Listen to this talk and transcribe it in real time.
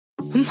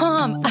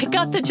Mom, I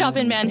got the job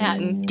in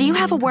Manhattan. Do you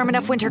have a warm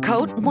enough winter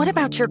coat? What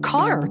about your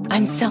car?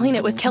 I'm selling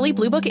it with Kelley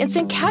Blue Book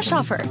Instant Cash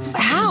Offer.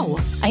 How?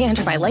 I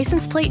enter my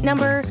license plate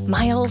number,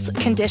 miles,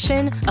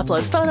 condition,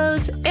 upload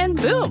photos, and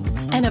boom,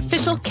 an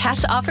official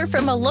cash offer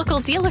from a local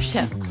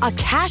dealership. A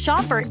cash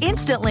offer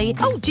instantly?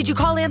 Oh, did you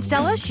call Aunt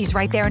Stella? She's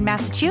right there in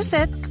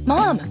Massachusetts.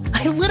 Mom,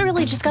 I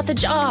literally just got the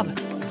job.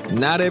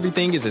 Not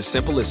everything is as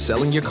simple as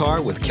selling your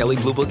car with Kelley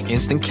Blue Book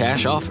Instant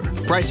Cash Offer.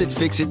 Price it,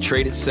 fix it,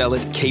 trade it, sell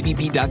it,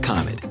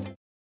 KBB.com it.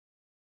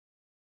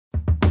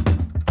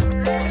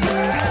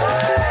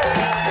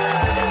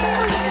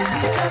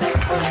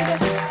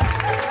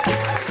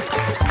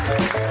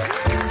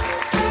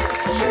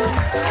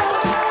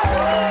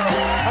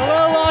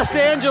 Los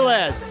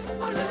Angeles.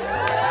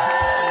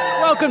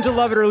 Welcome to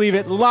Love It or Leave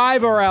It,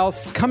 live or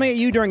else, coming at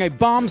you during a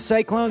bomb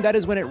cyclone. That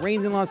is when it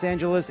rains in Los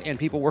Angeles and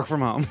people work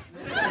from home.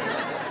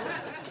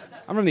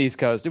 I'm from the East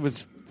Coast. It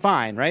was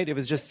fine, right? It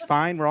was just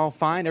fine. We're all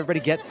fine. Everybody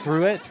get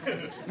through it.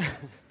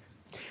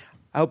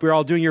 I hope you're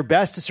all doing your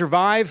best to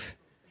survive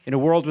in a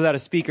world without a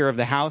Speaker of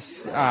the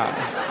House.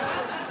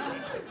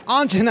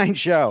 On tonight's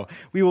show,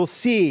 we will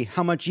see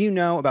how much you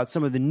know about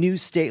some of the new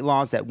state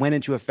laws that went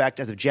into effect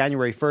as of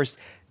January 1st.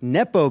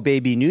 Nepo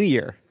Baby New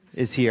Year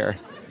is here,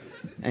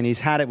 and he's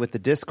had it with the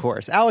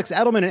discourse. Alex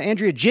Edelman and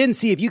Andrea Jin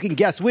see if you can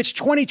guess which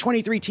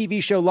 2023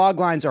 TV show log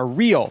lines are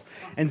real.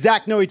 And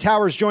Zach Noe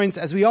Towers joins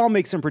as we all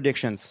make some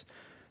predictions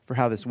for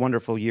how this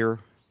wonderful year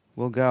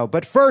will go.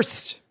 But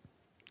first,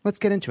 let's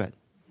get into it.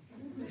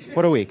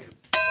 What a week.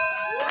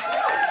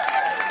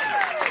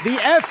 The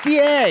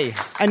FDA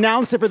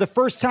announced that for the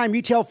first time,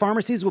 retail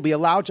pharmacies will be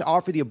allowed to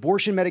offer the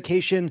abortion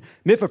medication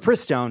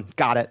mifepristone,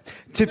 got it,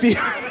 to be...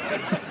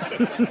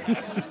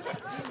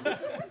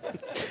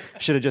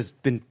 Should have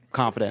just been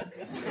confident.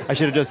 I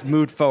should have just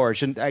moved forward.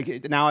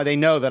 Now they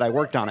know that I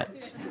worked on it.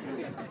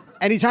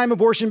 Anytime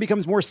abortion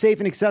becomes more safe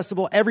and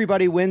accessible,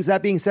 everybody wins.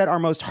 That being said, our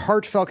most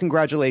heartfelt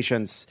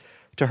congratulations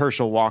to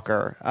Herschel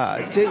Walker.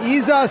 To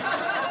ease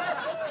us...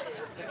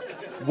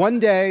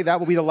 One day, that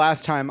will be the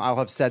last time I'll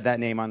have said that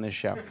name on this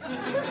show.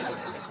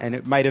 And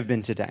it might have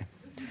been today.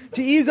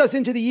 To ease us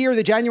into the year,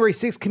 the January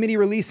 6th committee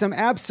released some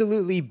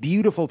absolutely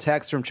beautiful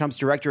text from Trump's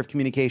director of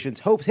communications,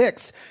 Hope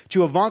Hicks,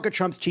 to Ivanka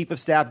Trump's chief of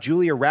staff,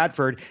 Julia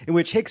Radford, in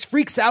which Hicks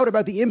freaks out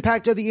about the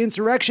impact of the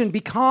insurrection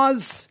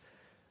because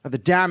of the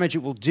damage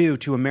it will do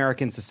to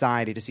American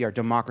society to see our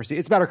democracy.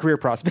 It's about our career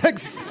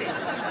prospects.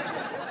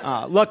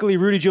 Luckily,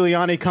 Rudy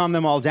Giuliani calmed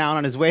them all down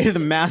on his way to The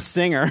Masked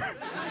Singer.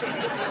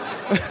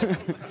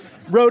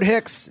 Wrote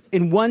Hicks,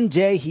 in one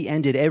day he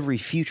ended every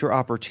future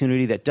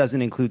opportunity that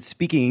doesn't include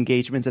speaking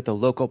engagements at the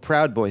local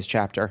Proud Boys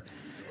chapter.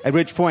 At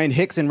which point,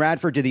 Hicks and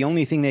Radford did the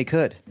only thing they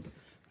could.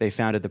 They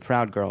founded the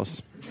Proud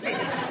Girls. They're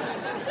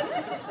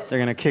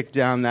going to kick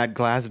down that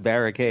glass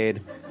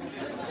barricade.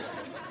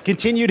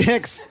 Continued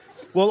Hicks,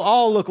 we'll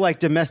all look like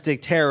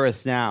domestic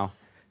terrorists now.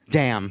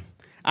 Damn.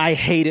 I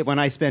hate it when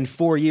I spend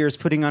 4 years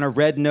putting on a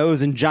red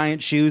nose and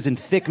giant shoes and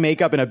thick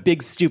makeup and a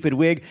big stupid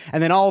wig,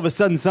 and then all of a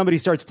sudden somebody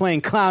starts playing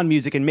clown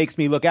music and makes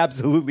me look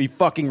absolutely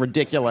fucking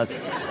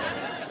ridiculous.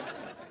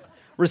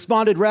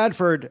 Responded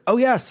Radford, oh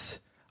yes,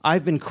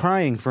 I've been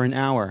crying for an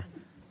hour.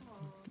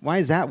 Why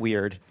is that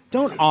weird?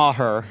 Don't awe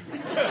her.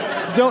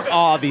 Don't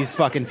awe these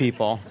fucking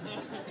people.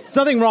 There's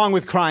nothing wrong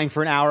with crying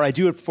for an hour. I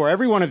do it for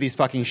every one of these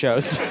fucking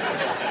shows.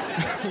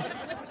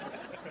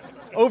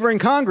 Over in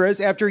Congress,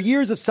 after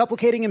years of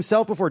supplicating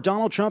himself before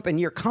Donald Trump and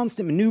near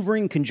constant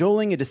maneuvering,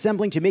 cajoling, and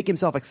dissembling to make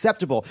himself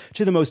acceptable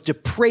to the most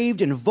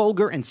depraved and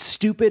vulgar and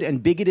stupid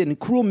and bigoted and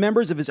cruel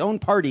members of his own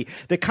party,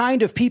 the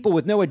kind of people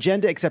with no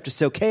agenda except to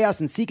sow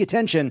chaos and seek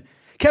attention,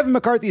 Kevin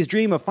McCarthy's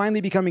dream of finally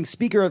becoming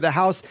Speaker of the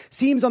House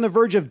seems on the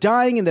verge of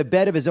dying in the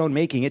bed of his own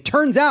making. It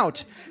turns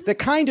out the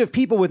kind of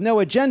people with no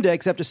agenda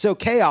except to sow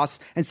chaos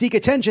and seek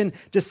attention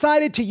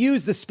decided to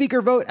use the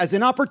Speaker vote as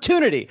an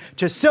opportunity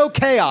to sow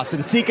chaos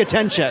and seek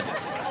attention.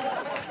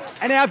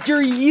 And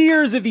after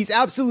years of these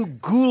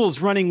absolute ghouls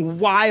running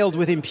wild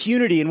with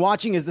impunity and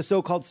watching as the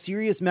so-called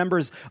serious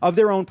members of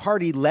their own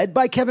party, led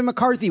by Kevin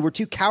McCarthy, were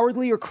too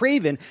cowardly or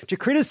craven to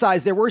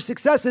criticize their worst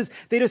successes,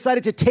 they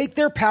decided to take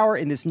their power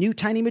in this new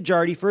tiny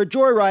majority for a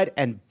joyride,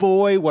 and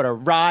boy, what a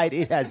ride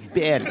it has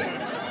been.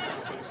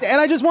 And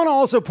I just want to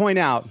also point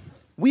out,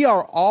 we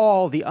are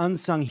all the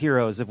unsung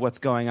heroes of what's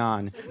going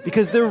on,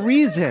 because the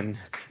reason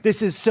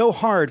this is so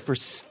hard for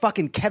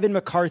fucking Kevin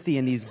McCarthy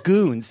and these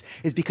goons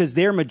is because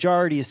their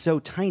majority is so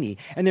tiny.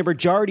 And their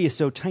majority is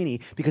so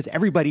tiny because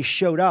everybody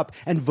showed up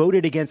and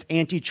voted against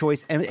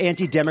anti-choice and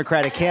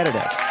anti-democratic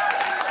candidates.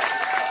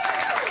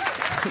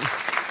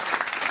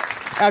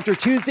 After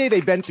Tuesday,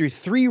 they've been through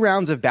 3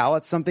 rounds of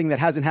ballots, something that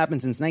hasn't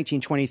happened since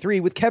 1923,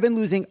 with Kevin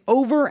losing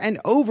over and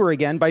over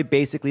again by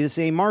basically the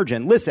same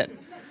margin. Listen.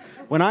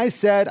 When I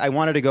said I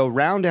wanted to go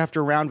round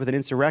after round with an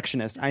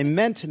insurrectionist, I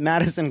meant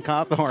Madison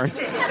Cawthorn.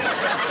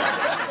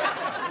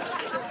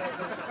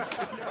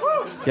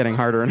 Getting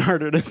harder and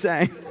harder to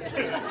say.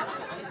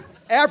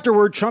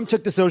 Afterward, Trump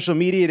took to social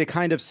media to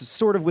kind of,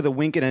 sort of with a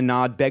wink and a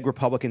nod, beg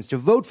Republicans to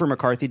vote for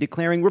McCarthy,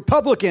 declaring,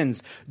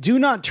 "Republicans, do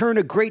not turn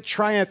a great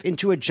triumph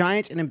into a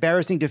giant and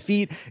embarrassing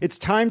defeat. It's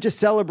time to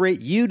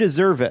celebrate. You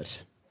deserve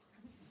it."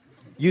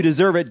 "You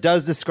deserve it"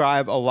 does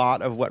describe a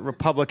lot of what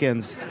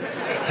Republicans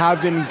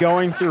have been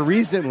going through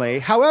recently.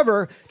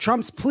 However,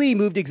 Trump's plea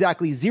moved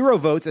exactly 0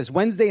 votes as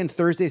Wednesday and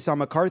Thursday saw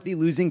McCarthy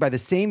losing by the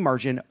same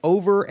margin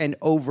over and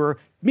over.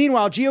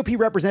 Meanwhile, GOP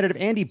Representative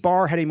Andy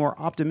Barr had a more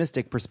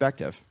optimistic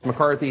perspective.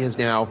 McCarthy has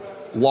now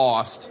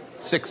lost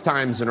 6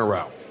 times in a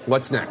row.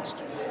 What's next?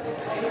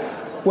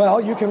 Well,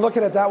 you can look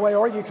at it that way,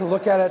 or you can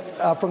look at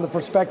it from the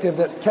perspective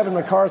that Kevin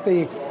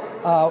McCarthy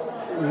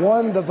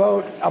won the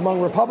vote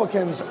among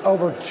Republicans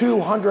over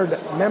 200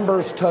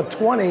 members to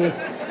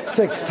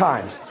 26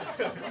 times.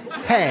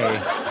 Hey,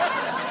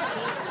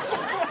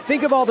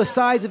 think of all the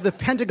sides of the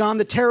Pentagon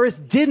the terrorists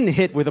didn't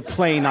hit with a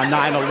plane on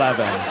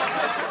 9/11.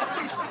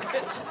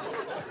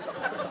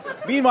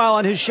 Meanwhile,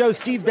 on his show,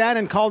 Steve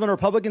Bannon called on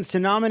Republicans to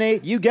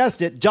nominate, you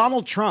guessed it,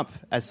 Donald Trump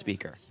as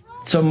Speaker.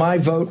 So my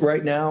vote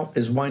right now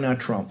is why not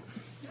Trump?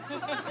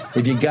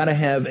 If you got to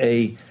have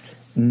a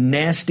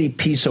nasty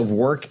piece of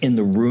work in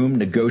the room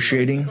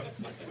negotiating,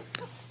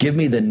 give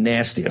me the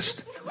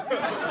nastiest.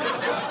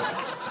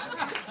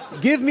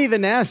 Give me the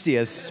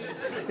nastiest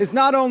is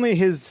not only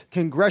his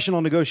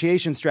congressional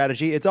negotiation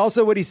strategy, it's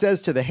also what he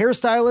says to the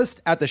hairstylist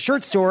at the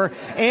shirt store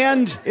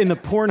and in the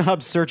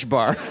Pornhub search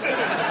bar.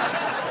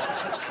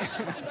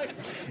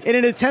 In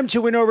an attempt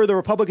to win over the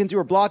Republicans who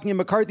were blocking him,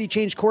 McCarthy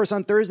changed course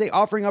on Thursday,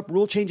 offering up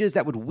rule changes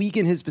that would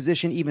weaken his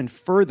position even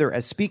further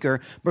as Speaker.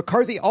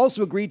 McCarthy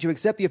also agreed to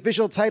accept the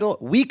official title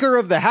Weaker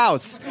of the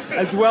House,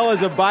 as well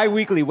as a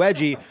bi-weekly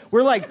wedgie.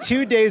 We're like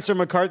 2 days from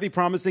McCarthy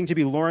promising to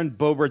be Lauren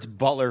Boebert's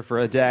butler for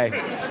a day.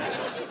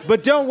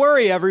 But don't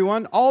worry,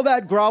 everyone. All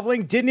that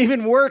groveling didn't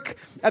even work.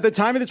 At the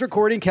time of this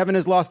recording, Kevin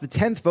has lost the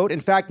 10th vote. In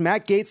fact,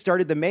 Matt Gaetz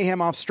started the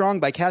mayhem off strong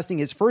by casting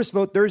his first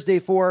vote Thursday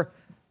for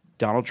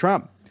Donald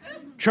Trump.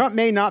 Trump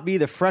may not be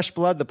the fresh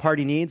blood the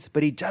party needs,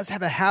 but he does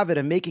have a habit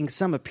of making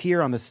some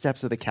appear on the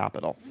steps of the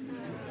Capitol.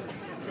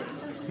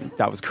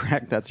 That was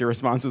correct. Your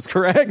response was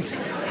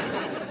correct.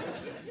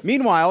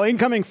 Meanwhile,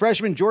 incoming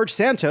freshman George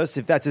Santos,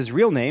 if that's his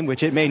real name,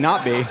 which it may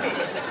not be,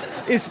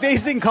 is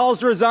facing calls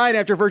to resign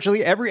after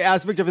virtually every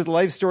aspect of his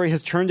life story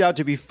has turned out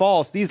to be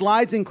false. These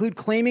lies include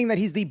claiming that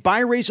he's the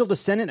biracial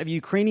descendant of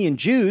Ukrainian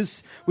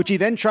Jews, which he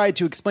then tried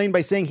to explain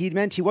by saying he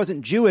meant he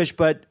wasn't Jewish,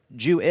 but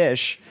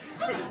Jewish.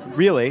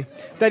 Really.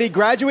 That he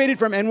graduated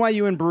from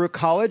NYU and Baruch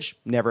College,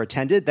 never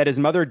attended. That his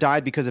mother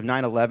died because of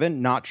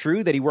 9/11, not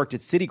true. That he worked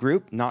at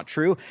Citigroup, not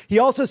true. He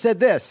also said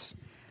this: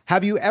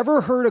 have you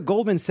ever heard a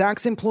Goldman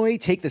Sachs employee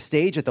take the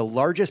stage at the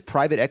largest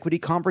private equity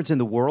conference in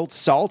the world,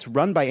 SALT,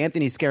 run by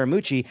Anthony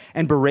Scaramucci,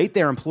 and berate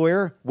their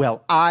employer?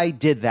 Well, I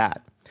did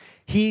that.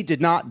 He did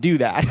not do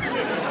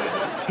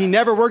that. He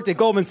never worked at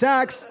Goldman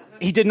Sachs.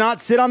 He did not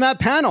sit on that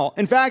panel.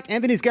 In fact,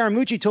 Anthony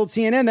Scaramucci told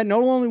CNN that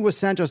not only was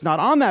Santos not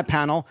on that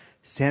panel,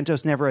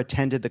 Santos never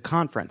attended the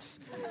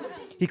conference.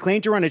 He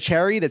claimed to run a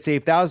charity that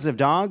saved thousands of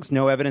dogs,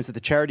 no evidence that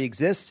the charity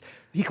exists.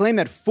 He claimed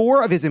that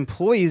 4 of his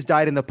employees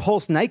died in the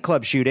Pulse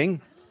nightclub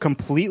shooting,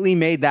 completely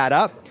made that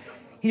up.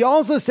 He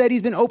also said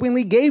he's been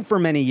openly gay for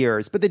many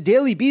years, but the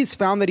Daily Beast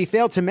found that he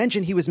failed to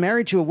mention he was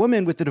married to a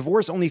woman with the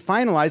divorce only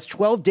finalized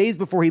 12 days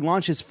before he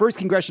launched his first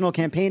congressional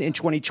campaign in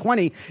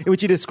 2020, in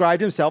which he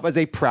described himself as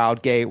a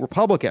proud gay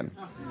Republican.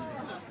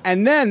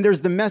 And then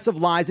there's the mess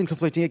of lies and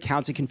conflicting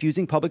accounts and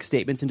confusing public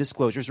statements and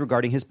disclosures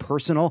regarding his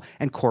personal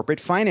and corporate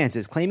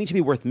finances, claiming to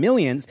be worth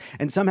millions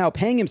and somehow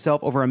paying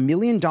himself over $1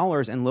 million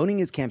and loaning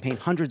his campaign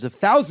hundreds of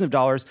thousands of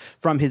dollars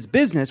from his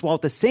business, while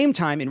at the same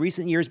time in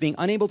recent years being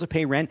unable to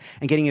pay rent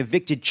and getting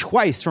evicted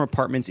twice from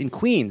apartments in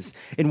Queens.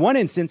 In one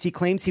instance, he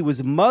claims he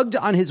was mugged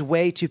on his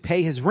way to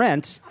pay his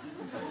rent,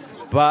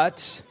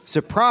 but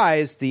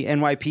surprise, the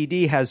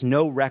NYPD has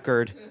no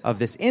record of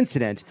this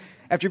incident.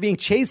 After being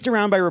chased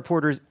around by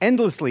reporters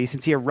endlessly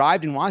since he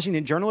arrived in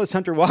Washington, journalist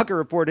Hunter Walker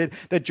reported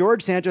that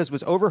George Santos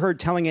was overheard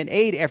telling an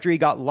aide after he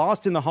got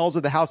lost in the halls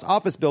of the House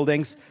office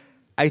buildings,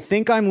 "I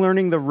think I'm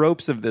learning the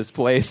ropes of this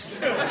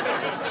place."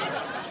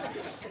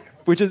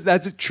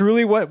 That's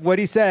truly what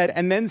he said.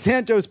 And then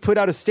Santos put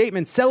out a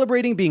statement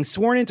celebrating being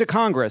sworn into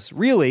Congress,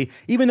 really,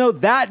 even though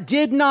that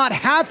did not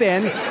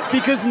happen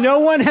because no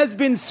one has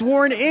been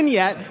sworn in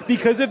yet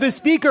because of the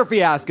speaker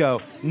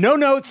fiasco. No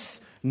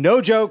notes,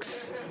 no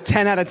jokes,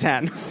 10 out of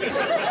 10.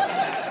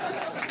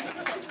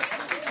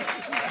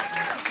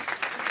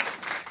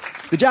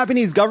 The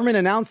Japanese government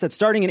announced that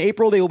starting in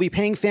April, they will be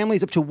paying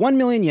families up to 1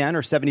 million yen,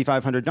 or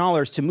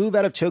 $7,500, to move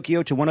out of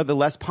Tokyo to one of the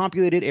less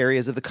populated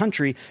areas of the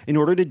country in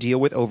order to deal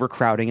with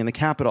overcrowding in the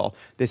capital.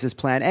 This is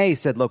Plan A,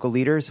 said local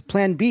leaders.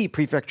 Plan B,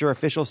 prefecture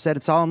officials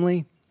said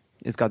solemnly,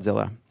 is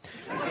Godzilla.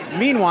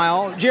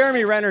 Meanwhile,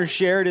 Jeremy Renner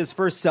shared his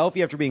first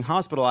selfie after being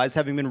hospitalized,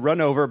 having been run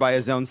over by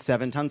his own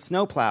 7-ton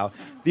snowplow.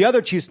 The other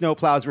 2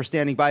 snowplows were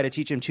standing by to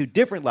teach him 2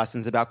 different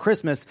lessons about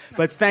Christmas,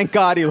 but thank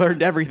God he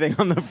learned everything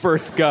on the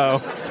first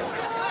go.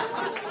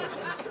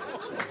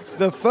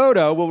 The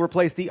photo will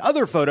replace the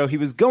other photo he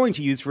was going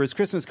to use for his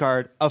Christmas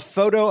card, a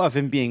photo of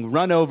him being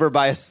run over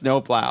by a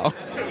snowplow.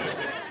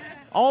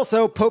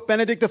 Also, Pope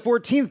Benedict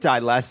XIV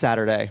died last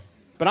Saturday.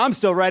 But I'm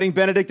still writing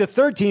Benedict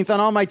XIII on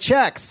all my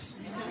checks.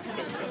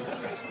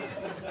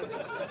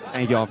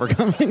 Thank you all for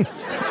coming.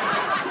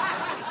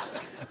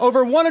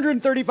 Over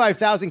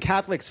 135,000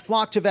 Catholics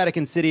flocked to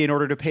Vatican City in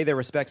order to pay their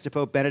respects to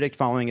Pope Benedict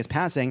following his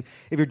passing.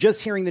 If you're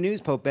just hearing the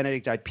news, Pope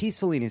Benedict died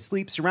peacefully in his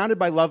sleep, surrounded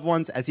by loved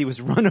ones as he was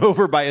run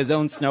over by his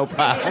own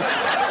snowplow.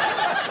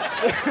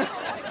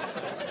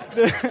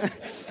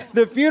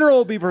 The funeral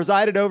will be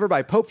presided over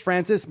by Pope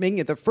Francis, making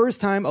it the first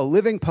time a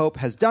living pope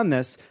has done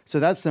this, so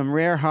that's some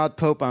rare hot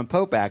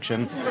pope-on-pope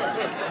action.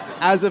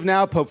 As of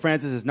now, Pope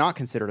Francis is not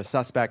considered a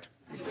suspect.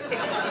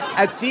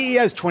 At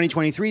CES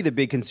 2023, the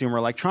big consumer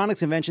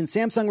electronics convention,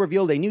 Samsung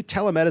revealed a new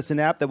telemedicine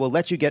app that will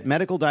let you get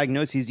medical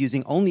diagnoses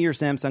using only your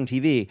Samsung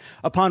TV.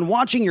 Upon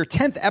watching your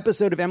 10th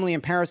episode of Emily in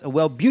Paris, a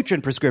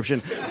Wellbutrin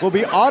prescription will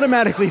be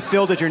automatically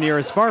filled at your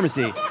nearest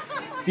pharmacy.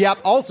 The app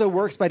also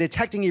works by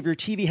detecting if your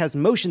TV has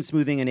motion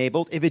smoothing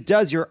enabled. If it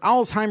does, your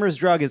Alzheimer's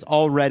drug is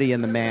already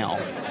in the mail.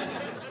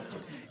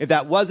 If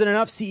that wasn't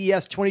enough,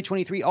 CES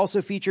 2023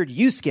 also featured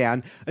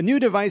YouScan, a new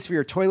device for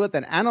your toilet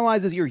that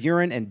analyzes your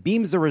urine and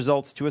beams the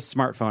results to a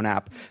smartphone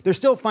app. They're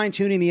still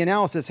fine-tuning the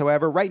analysis,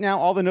 however. Right now,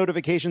 all the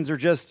notifications are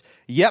just,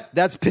 yep,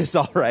 that's piss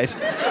all right.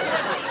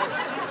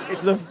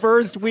 It's the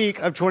first week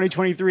of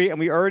 2023, and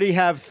we already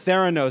have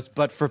Theranos,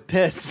 but for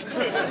piss.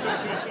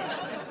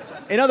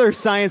 In other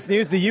science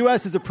news, the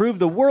U.S. has approved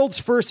the world's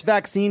first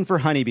vaccine for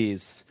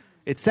honeybees.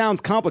 It sounds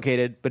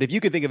complicated, but if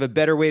you could think of a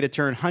better way to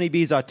turn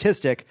honeybees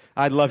autistic,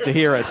 I'd love to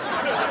hear it.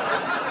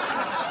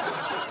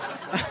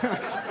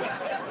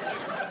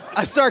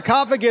 A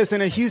sarcophagus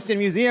in a Houston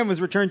museum was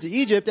returned to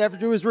Egypt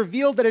after it was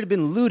revealed that it had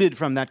been looted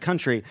from that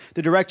country.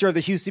 The director of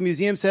the Houston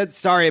Museum said,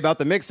 "Sorry about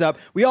the mix-up.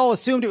 We all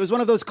assumed it was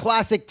one of those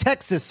classic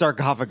Texas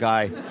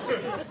sarcophagi."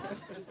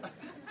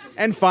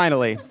 And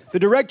finally, the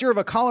director of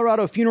a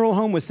Colorado funeral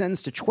home was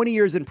sentenced to 20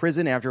 years in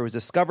prison after it was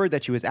discovered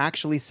that she was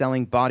actually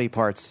selling body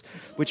parts,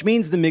 which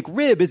means the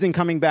McRib isn't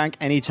coming back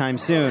anytime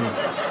soon.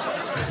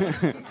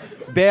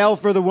 Bail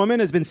for the woman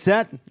has been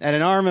set at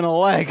an arm and a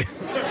leg.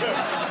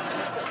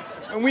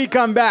 When we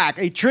come back,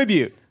 a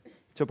tribute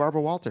to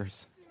Barbara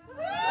Walters.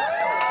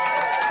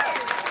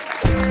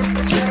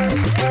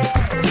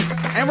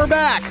 And we're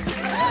back.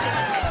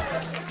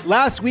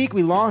 Last week,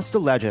 we lost a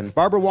legend.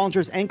 Barbara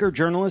Walters, anchor,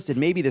 journalist, and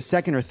maybe the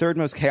second or third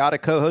most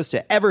chaotic co-host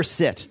to ever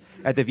sit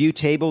at the View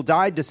table,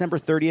 died December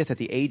 30th at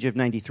the age of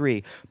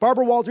 93.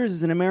 Barbara Walters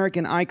is an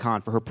American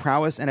icon for her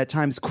prowess and at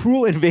times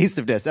cruel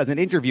invasiveness as an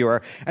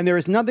interviewer, and there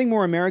is nothing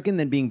more American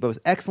than being both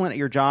excellent at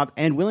your job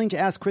and willing to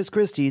ask Chris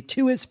Christie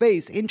to his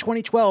face in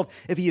 2012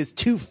 if he is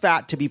too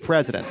fat to be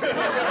president.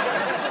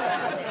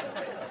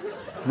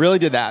 Really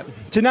did that.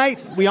 Tonight,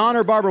 we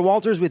honor Barbara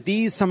Walters with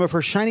some of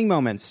her shining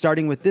moments,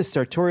 starting with this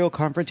sartorial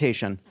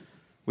confrontation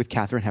with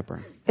Katharine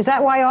Hepburn. Is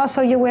that why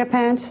also you wear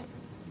pants?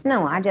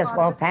 No, I just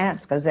wear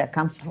pants because they're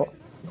comfortable.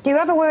 Do you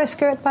ever wear a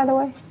skirt, by the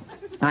way?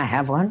 I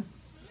have one.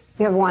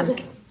 You have one?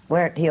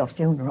 Wear it to your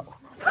funeral.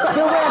 You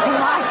wear it to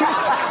my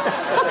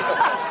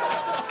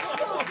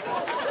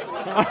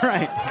funeral. All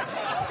right.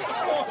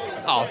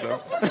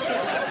 Awesome.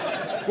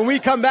 When we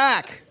come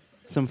back,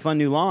 some fun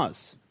new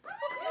laws.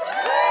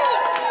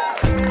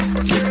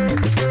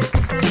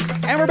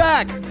 And we're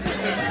back.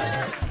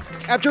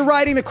 After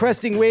riding the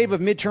cresting wave of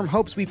midterm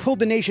hopes, we pulled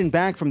the nation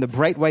back from the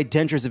bright white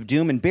dentures of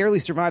doom and barely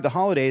survived the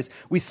holidays.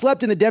 We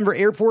slept in the Denver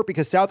airport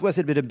because Southwest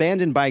had been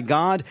abandoned by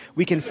God.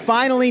 We can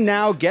finally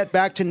now get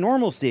back to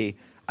normalcy.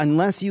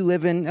 Unless you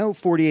live in,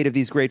 48 of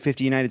these great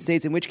 50 United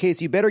States, in which case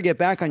you better get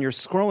back on your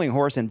scrolling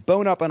horse and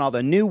bone up on all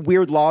the new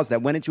weird laws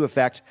that went into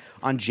effect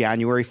on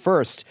January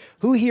 1st.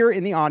 Who here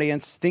in the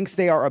audience thinks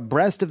they are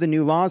abreast of the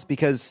new laws?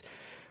 Because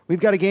we've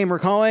got a game we're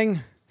calling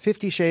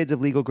 50 Shades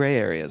of Legal Gray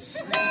Areas.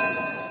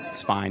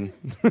 It's fine.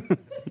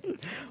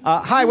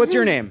 Hi, what's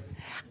your name?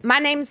 My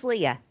name's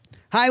Leah.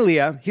 Hi,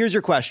 Leah. Here's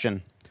your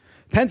question.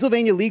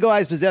 Pennsylvania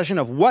legalized possession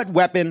of what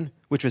weapon,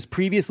 which was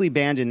previously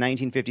banned in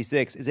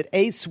 1956? Is it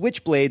A,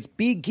 switchblades,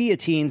 B,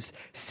 guillotines,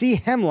 C,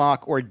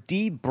 hemlock, or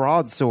D,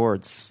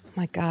 broadswords?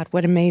 My God,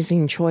 what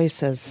amazing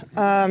choices.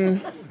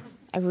 I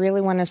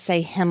really want to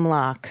say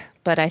hemlock,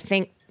 but I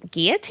think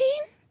guillotine?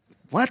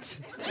 What?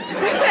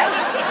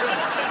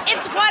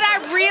 It's what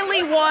I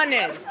really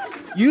wanted.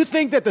 You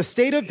think that the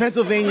state of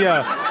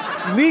Pennsylvania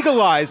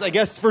legalized, I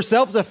guess for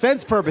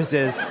self-defense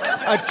purposes,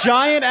 a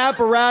giant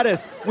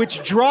apparatus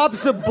which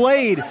drops a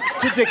blade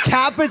to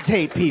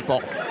decapitate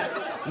people?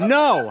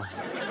 No.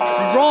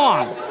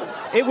 Wrong.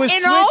 It was switchblades.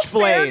 In all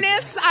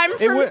fairness, I'm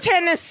from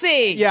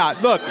Tennessee. Yeah,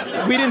 look,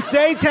 we didn't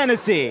say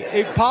Tennessee.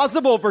 It's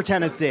possible for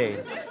Tennessee.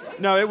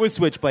 No, it was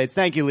switchblades.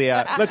 Thank you,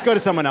 Leah. Let's go to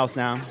someone else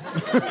now.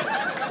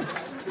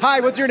 Hi,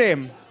 what's your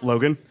name?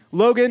 Logan.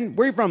 Logan,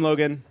 where are you from,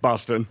 Logan?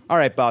 Boston. All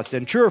right,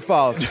 Boston. True or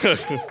false?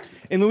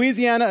 In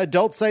Louisiana,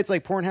 adult sites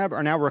like Pornhub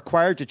are now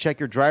required to check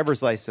your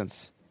driver's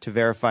license. to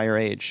verify your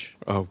age.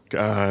 Oh,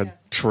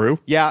 true?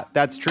 Yeah,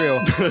 that's true.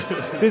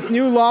 This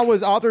new law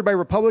was authored by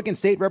Republican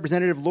State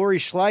Representative Lori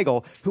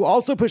Schleigel, who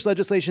also pushed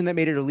legislation that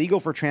made it illegal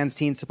for trans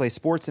teens to play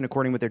sports in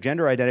according with their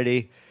gender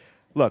identity.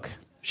 Look,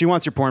 she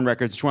wants your porn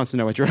records. She wants to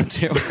know what you're up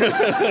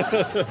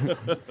to.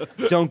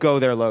 Don't go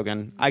there,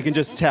 Logan. I can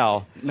just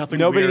tell.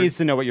 Nobody weird. needs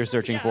to know what you're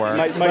searching for.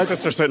 My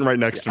sister's sitting right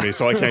next to me,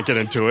 so I can't get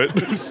into it.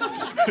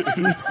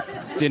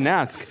 Didn't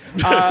ask.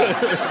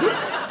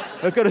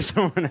 Let's go to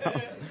someone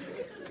else.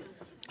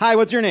 Hi,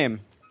 what's your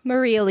name?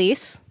 Marie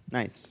Elise.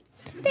 Nice.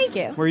 Thank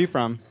you. Where are you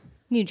from?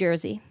 New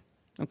Jersey.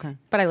 Okay.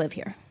 But I live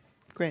here.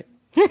 Great.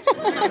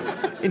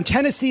 In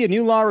Tennessee, a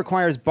new law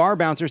requires bar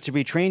bouncers to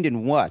be trained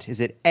in what? Is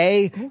it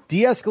A,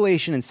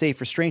 de-escalation and safe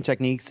restraint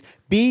techniques,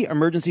 B,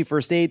 emergency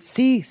first aid,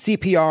 C,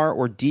 CPR,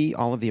 or D,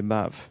 all of the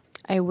above?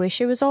 I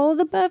wish it was all of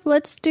the above.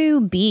 Let's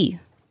do B.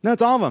 No,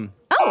 it's all of them.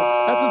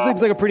 Oh! That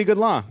seems like a pretty good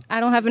law. I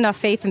don't have enough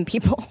faith in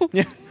people.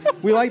 Yeah,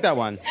 we like that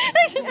one.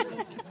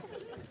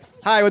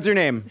 Hi, what's your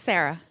name?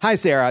 Sarah. Hi,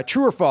 Sarah.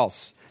 True or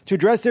false? To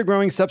address their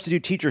growing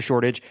substitute teacher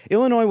shortage,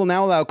 Illinois will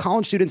now allow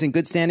college students in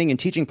good standing in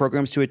teaching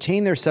programs to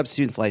attain their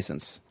substitute's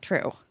license.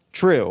 True.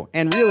 True.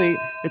 And really,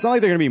 it's not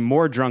like they're going to be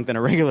more drunk than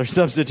a regular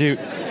substitute.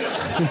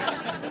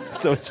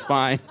 So it's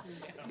fine.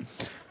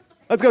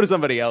 Let's go to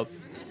somebody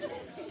else.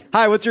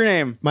 Hi, what's your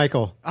name?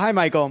 Michael. Hi,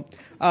 Michael.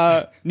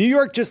 New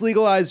York just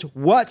legalized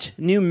what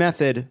new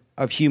method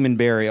of human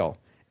burial?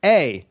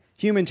 A,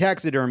 human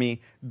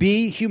taxidermy.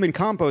 B, human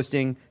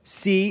composting.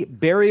 C,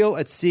 burial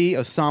at sea,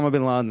 Osama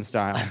bin Laden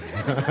style.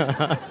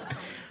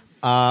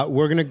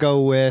 We're going to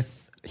go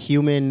with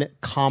human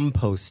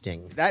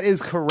composting. That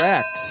is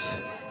correct.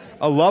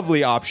 A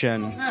lovely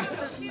option.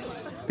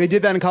 They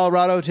did that in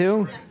Colorado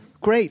too?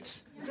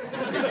 Great.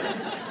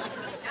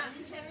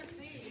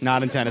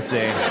 Not in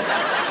Tennessee.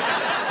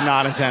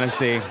 Not in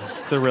Tennessee.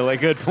 It's a really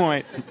good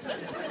point.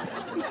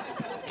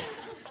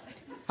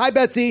 Hi,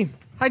 Betsy.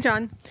 Hi,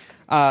 John.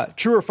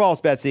 True or false,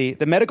 Betsy?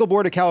 The Medical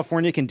Board of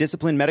California can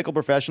discipline medical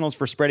professionals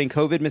for spreading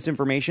COVID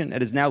misinformation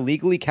and is now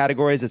legally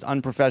categorized as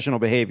unprofessional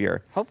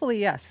behavior. Hopefully,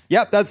 yes.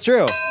 Yep, that's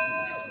true.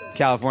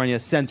 California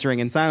censoring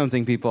and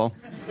silencing people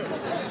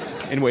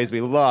in ways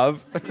we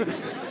love.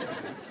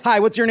 Hi,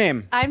 what's your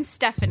name? I'm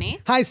Stephanie.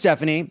 Hi,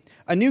 Stephanie.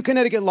 A new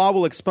Connecticut law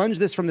will expunge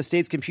this from the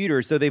state's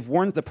computers, though they've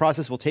warned the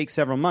process will take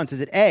several months. Is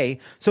it A,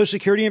 Social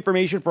Security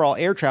information for all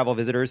air travel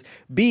visitors,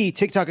 B,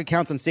 TikTok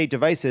accounts on state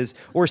devices,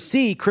 or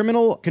C,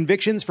 criminal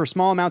convictions for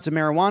small amounts of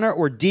marijuana,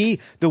 or D,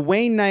 the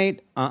Wayne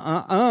Knight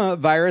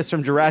virus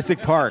from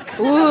Jurassic Park?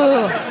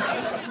 Ooh,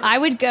 I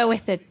would go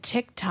with the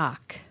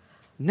TikTok.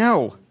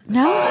 No.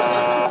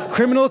 No?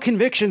 Criminal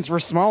convictions for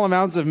small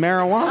amounts of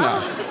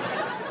marijuana.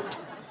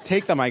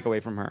 Take the mic away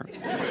from her.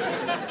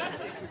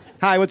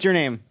 Hi, what's your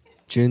name?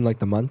 June, like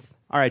the month.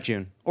 All right,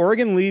 June.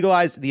 Oregon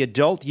legalized the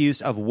adult use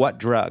of what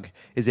drug?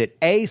 Is it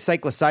A,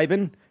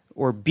 psilocybin,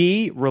 or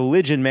B,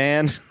 religion,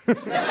 man?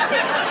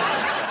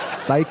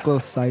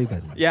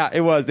 Psilocybin. Yeah,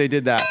 it was. They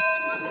did that.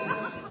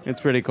 It's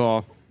pretty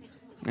cool.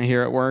 I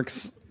hear it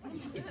works.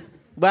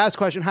 Last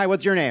question. Hi,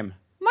 what's your name?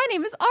 My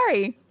name is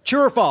Ari.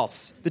 True or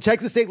false? The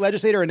Texas state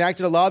legislature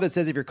enacted a law that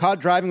says if you're caught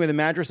driving with a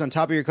mattress on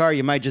top of your car,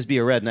 you might just be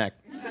a redneck.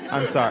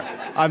 I'm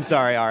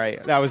sorry, Ari.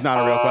 That was not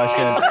a real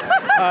question.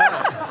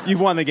 You've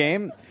won the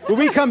game. When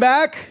we come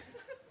back,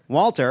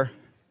 Walter,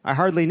 I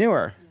hardly knew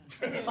her.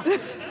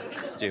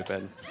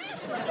 Stupid.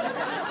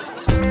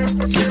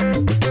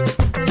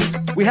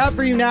 We have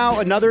for you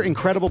now another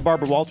incredible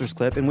Barbara Walters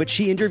clip in which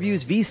she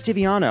interviews V.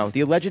 Stiviano,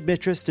 the alleged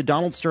mistress to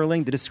Donald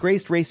Sterling, the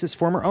disgraced racist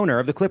former owner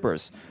of the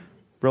Clippers.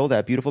 Roll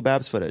that beautiful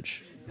Babs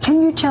footage.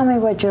 Can you tell me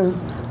what your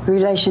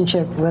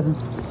relationship with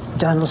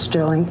Donald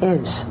Sterling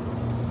is?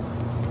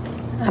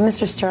 I'm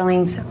Mr.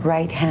 Sterling's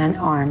right-hand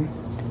arm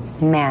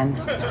man.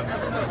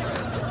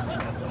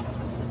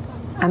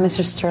 I'm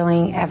Mr.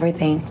 Sterling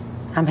everything.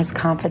 I'm his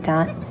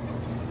confidant,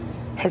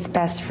 his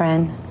best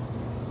friend,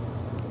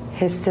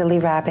 his silly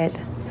rabbit.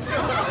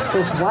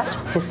 His what?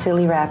 His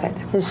silly rabbit.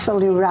 His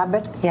silly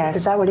rabbit? Yes.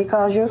 Is that what he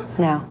calls you?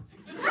 No.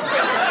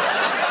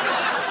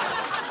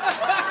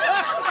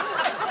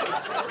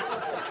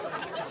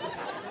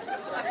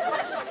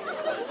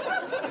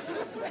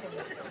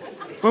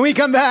 When we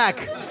come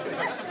back,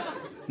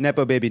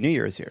 Nepo Baby New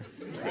Year is here.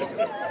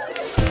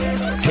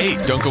 Hey,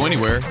 don't go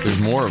anywhere. There's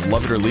more of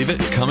Love It or Leave It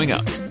coming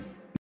up.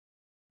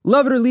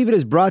 Love It or Leave It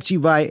is brought to you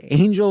by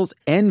Angels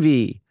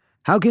Envy.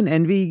 How can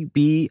envy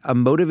be a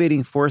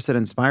motivating force that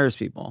inspires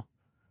people?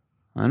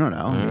 I don't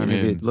know.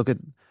 Maybe look at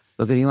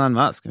Elon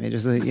Musk. I mean,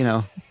 just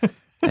and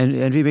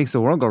envy makes the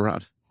world go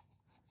round.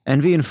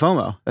 Envy and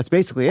FOMO. That's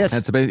basically it.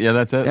 That's it.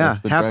 Yeah,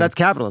 That's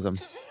capitalism.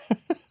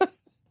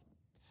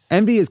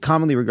 Envy is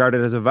commonly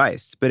regarded as a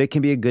vice, but it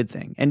can be a good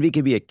thing. Envy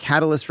can be a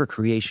catalyst for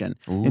creation,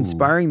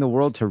 inspiring the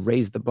world to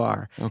raise the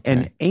bar. Okay.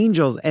 And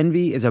Angel's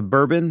Envy is a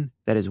bourbon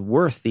that is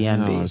worth the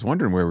envy. I was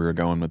wondering where we were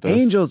going with this.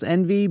 Angel's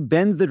Envy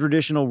bends the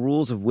traditional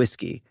rules of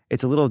whiskey.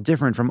 It's a little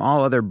different from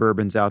all other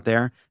bourbons out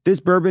there.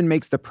 This bourbon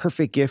makes the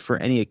perfect gift for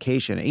any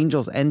occasion.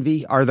 Angel's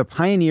Envy are the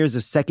pioneers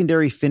of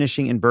secondary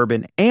finishing in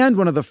bourbon and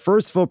one of the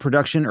first full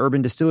production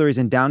urban distilleries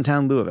in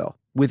downtown Louisville.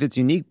 With its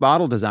unique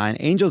bottle design,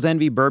 Angel's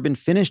Envy bourbon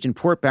finished in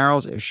port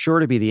barrels is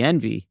sure to be the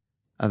envy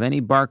of any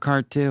bar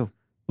cart, too.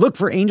 Look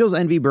for Angel's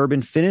Envy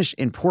bourbon finished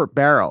in port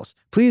barrels.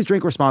 Please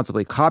drink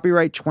responsibly.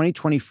 Copyright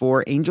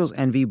 2024 Angel's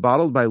Envy,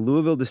 bottled by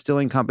Louisville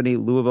Distilling Company,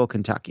 Louisville,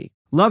 Kentucky.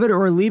 Love It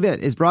or Leave It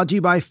is brought to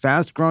you by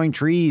Fast Growing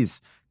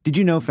Trees. Did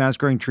you know Fast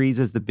Growing Trees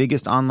is the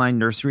biggest online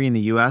nursery in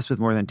the U.S. with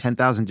more than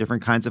 10,000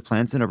 different kinds of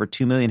plants and over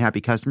 2 million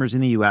happy customers in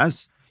the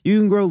U.S.? You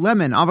can grow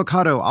lemon,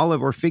 avocado,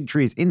 olive, or fig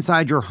trees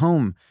inside your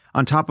home.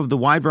 On top of the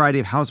wide variety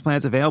of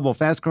houseplants available,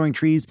 Fast Growing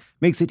Trees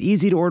makes it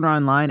easy to order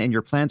online, and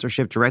your plants are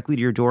shipped directly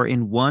to your door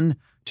in 1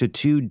 to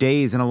 2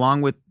 days. And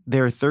along with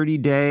their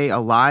 30-day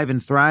Alive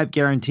and Thrive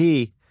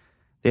guarantee,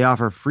 they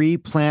offer free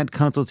plant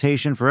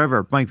consultation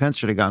forever. Mike Pence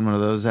should have gotten one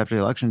of those after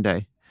the election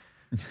day.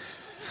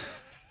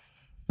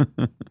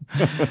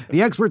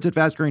 The experts at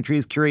Fast Growing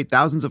Trees curate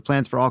thousands of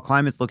plants for all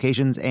climates,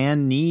 locations,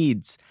 and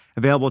needs.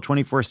 Available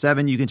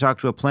 24/7, you can talk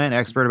to a plant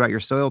expert about your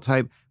soil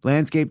type,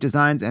 landscape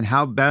designs, and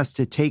how best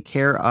to take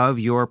care of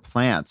your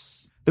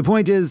plants. The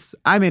point is,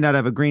 I may not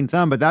have a green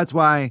thumb, but that's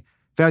why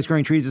Fast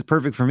Growing Trees is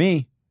perfect for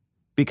me,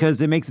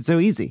 because it makes it so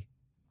easy.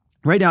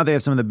 Right now, they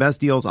have some of the best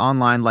deals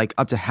online, like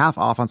up to half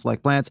off on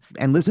select plants.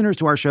 And listeners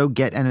to our show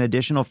get an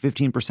additional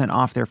 15%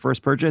 off their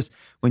first purchase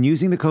when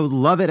using the code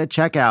LOVEIT at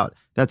checkout.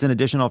 That's an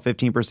additional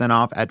 15%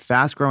 off at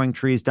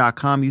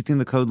fastgrowingtrees.com using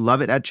the code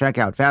LOVEIT at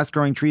checkout.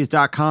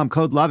 Fastgrowingtrees.com,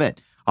 code LOVEIT.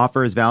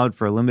 Offer is valid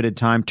for a limited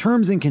time.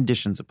 Terms and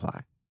conditions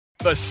apply.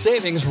 The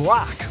savings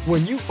rock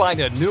when you find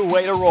a new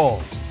way to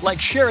roll,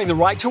 like sharing the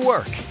ride to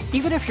work.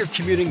 Even if you're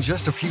commuting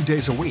just a few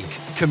days a week,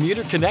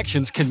 Commuter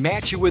Connections can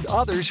match you with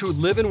others who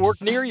live and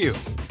work near you.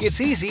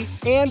 It's easy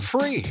and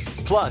free.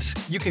 Plus,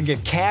 you can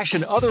get cash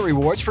and other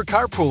rewards for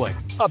carpooling,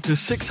 up to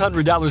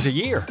 $600 a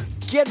year.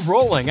 Get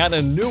rolling on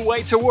a new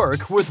way to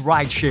work with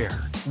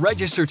rideshare.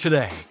 Register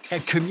today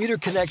at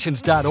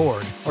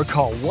commuterconnections.org or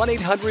call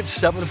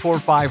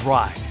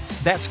 1-800-745-RIDE.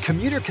 That's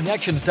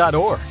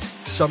commuterconnections.org.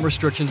 Some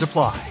restrictions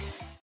apply.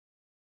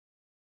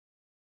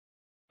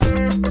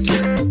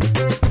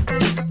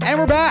 And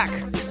we're back.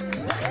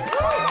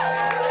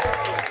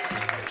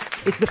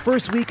 It's the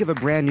first week of a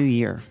brand new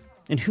year,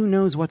 and who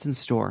knows what's in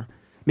store.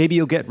 Maybe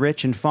you'll get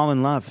rich and fall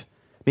in love.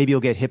 Maybe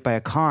you'll get hit by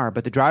a car,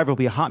 but the driver will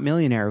be a hot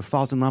millionaire who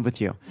falls in love with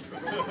you.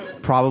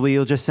 Probably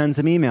you'll just send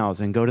some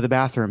emails and go to the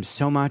bathroom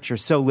so much or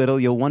so little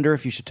you'll wonder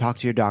if you should talk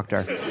to your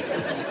doctor.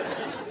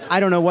 I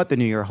don't know what the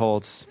new year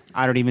holds.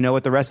 I don't even know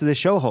what the rest of this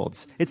show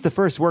holds. It's the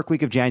first work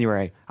week of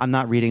January. I'm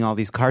not reading all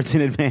these cards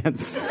in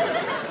advance.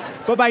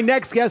 But my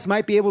next guest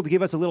might be able to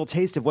give us a little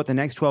taste of what the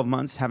next 12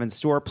 months have in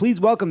store.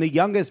 Please welcome the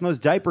youngest,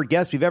 most diapered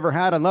guest we've ever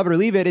had on Love It or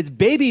Leave It. It's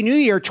Baby New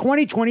Year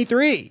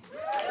 2023.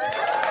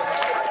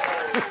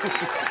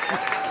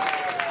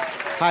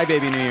 Hi,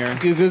 Baby New Year.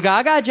 Goo goo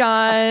gaga,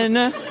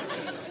 John.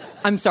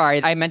 I'm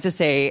sorry. I meant to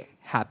say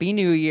Happy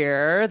New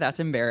Year. That's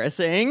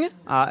embarrassing.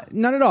 Not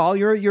at all.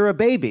 You're a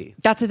baby.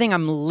 That's the thing.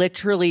 I'm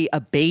literally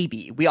a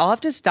baby. We all have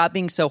to stop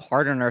being so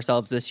hard on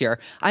ourselves this year.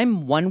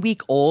 I'm 1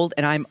 week old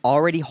and I'm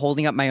already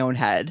holding up my own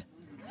head.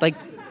 Like,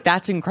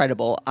 that's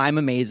incredible. I'm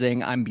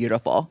amazing. I'm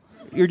beautiful.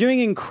 You're doing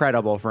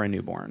incredible for a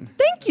newborn.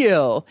 Thank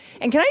you.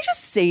 And can I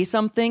just say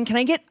something? Can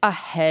I get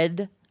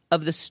ahead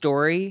of the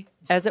story,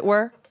 as it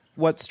were?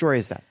 What story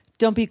is that?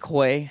 Don't be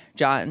coy,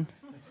 John.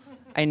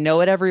 I know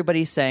what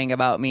everybody's saying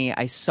about me.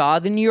 I saw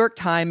the New York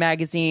Times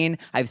magazine.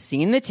 I've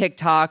seen the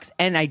TikToks.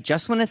 And I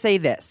just want to say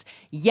this.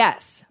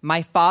 Yes,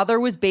 my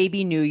father was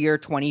Baby New Year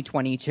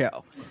 2022.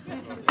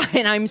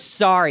 And I'm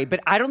sorry, but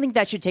I don't think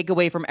that should take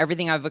away from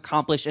everything I've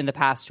accomplished in the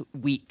past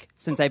week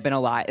since I've been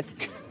alive.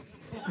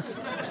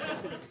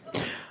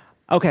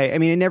 Okay, I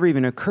mean, it never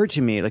even occurred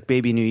to me, like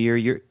Baby New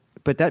Year,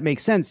 but that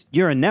makes sense.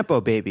 You're a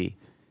Nepo baby.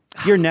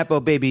 You're Nepo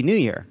Baby New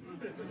Year.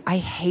 I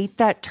hate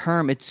that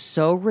term. It's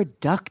so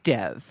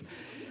reductive.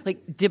 Like,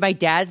 did my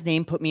dad's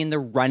name put me in the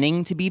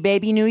running to be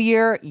Baby New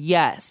Year?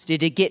 Yes.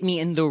 Did it get me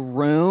in the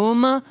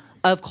room?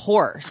 Of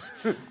course.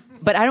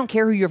 But I don't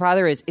care who your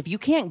father is. If you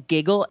can't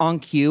giggle on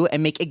cue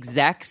and make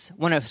execs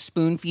want to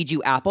spoon feed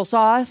you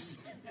applesauce,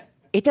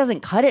 it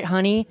doesn't cut it,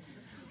 honey.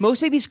 Most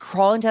babies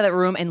crawl into that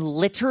room and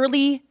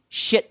literally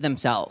shit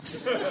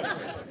themselves.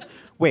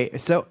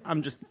 Wait, so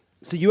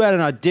you had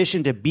an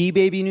audition to be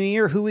Baby New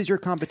Year? Who was your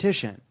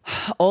competition?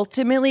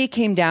 Ultimately, it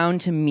came down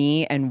to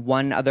me and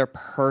one other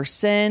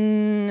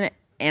person,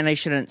 and I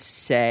shouldn't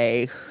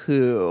say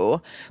who,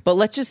 but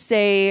let's just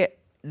say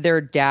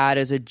their dad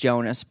is a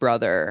Jonas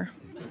brother.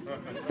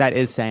 That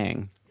is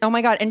saying. Oh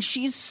my God, and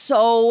she's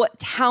so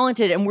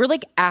talented, and we're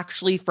like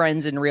actually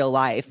friends in real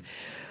life,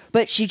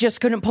 but she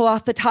just couldn't pull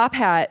off the top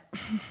hat.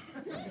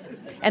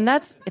 And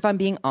that's, if I'm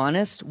being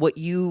honest, what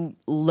you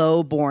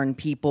low-born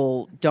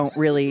people don't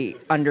really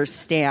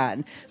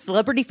understand.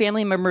 Celebrity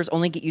family members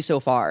only get you so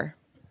far.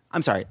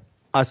 I'm sorry,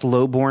 us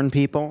low-born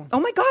people? Oh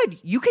my God,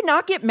 you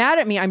cannot get mad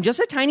at me. I'm just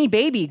a tiny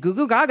baby. Goo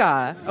goo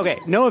gaga. Okay,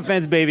 no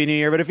offense, Baby New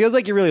Year, but it feels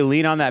like you really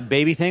lean on that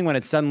baby thing when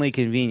it's suddenly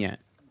convenient.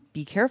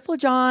 Be careful,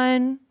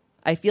 John.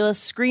 I feel a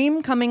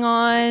scream coming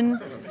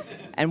on.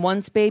 And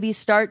once baby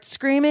starts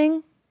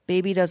screaming,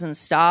 baby doesn't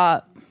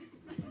stop.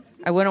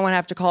 I wouldn't want to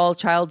have to call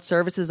child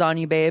services on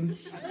you, babe.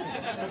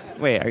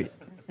 Wait,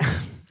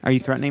 are you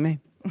threatening me?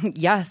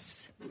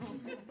 Yes.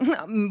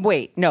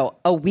 Wait, no,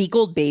 a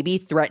week-old baby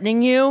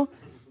threatening you?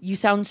 You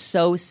sound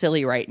so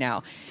silly right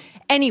now.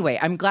 Anyway,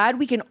 I'm glad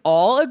we can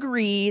all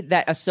agree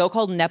that a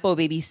so-called Nepo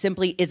baby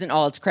simply isn't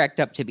all it's cracked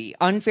up to be,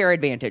 unfair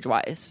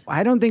advantage-wise.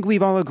 I don't think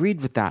we've all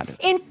agreed with that.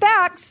 In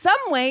fact, some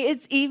way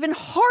it's even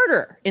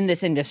harder in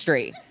this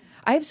industry.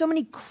 I have so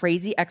many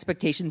crazy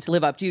expectations to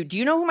live up to. Do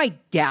you know who my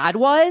dad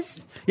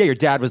was? Yeah, your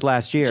dad was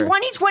last year.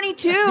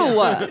 2022!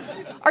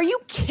 Are you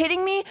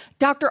kidding me?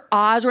 Dr.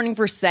 Oz running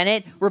for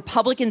Senate,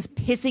 Republicans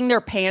pissing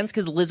their pants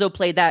because Lizzo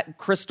played that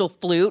crystal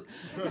flute.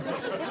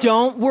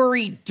 Don't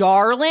worry,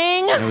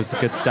 darling. It was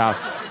good stuff.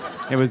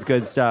 It was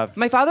good stuff.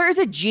 My father is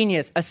a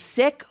genius, a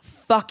sick,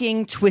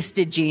 fucking,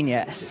 twisted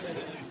genius.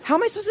 How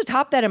am I supposed to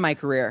top that in my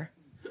career?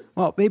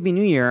 Well, Baby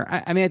New Year,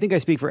 I mean, I think I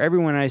speak for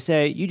everyone when I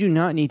say you do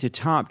not need to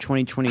top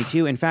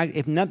 2022. In fact,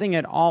 if nothing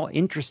at all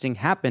interesting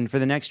happened for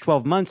the next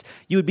 12 months,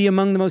 you would be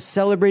among the most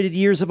celebrated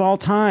years of all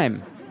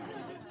time.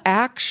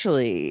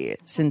 Actually,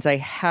 since I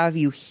have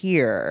you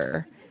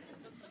here,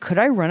 could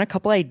I run a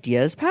couple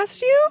ideas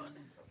past you?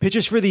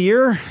 Pitches for the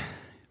year?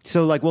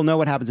 So, we'll know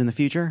what happens in the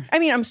future? I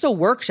mean, I'm still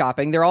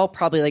workshopping. They're all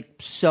probably,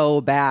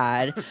 so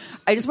bad.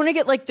 I just want to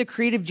get, the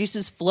creative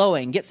juices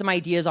flowing, get some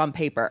ideas on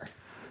paper.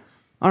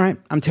 All right,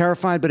 I'm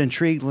terrified but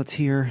intrigued. Let's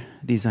hear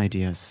these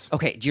ideas.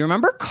 Okay, do you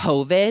remember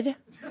COVID?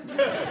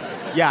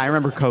 Yeah, I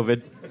remember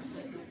COVID.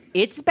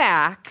 It's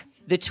back.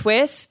 The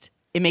twist,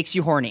 it makes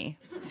you horny.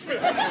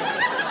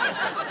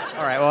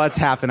 All right, well, that's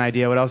half an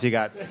idea. What else you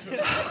got?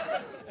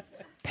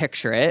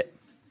 Picture it.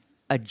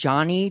 A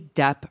Johnny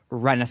Depp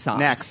renaissance.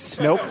 Next.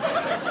 Nope.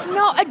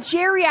 No, a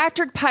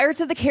geriatric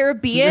Pirates of the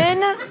Caribbean.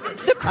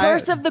 The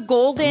Curse of the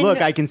Golden.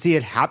 Look, I can see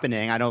it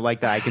happening. I don't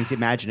like that. I can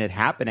imagine it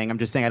happening. I'm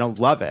just saying I don't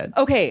love it.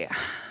 Okay,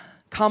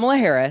 Kamala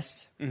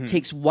Harris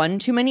takes one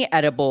too many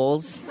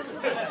edibles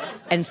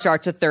and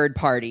starts a third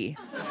party.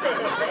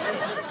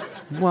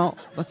 Well,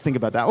 let's think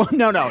about that one.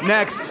 No,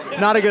 next.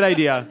 Not a good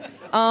idea.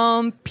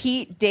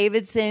 Pete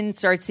Davidson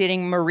starts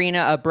dating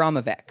Marina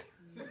Abramovic.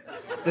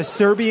 The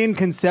Serbian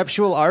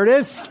conceptual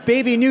artist?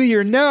 Baby New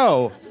Year,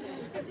 no.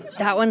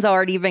 That one's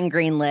already been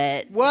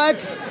greenlit.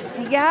 What?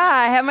 Yeah,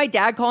 I had my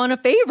dad call in a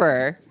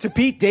favor. To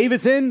Pete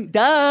Davidson?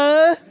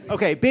 Duh.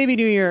 Okay, Baby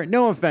New Year,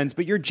 no offense,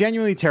 but you're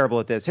genuinely terrible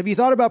at this. Have you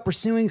thought about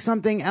pursuing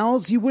something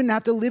else? You wouldn't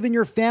have to live in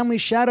your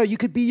family's shadow. You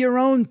could be your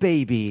own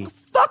baby.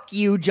 Fuck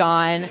you,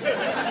 John.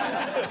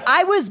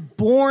 I was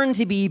born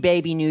to be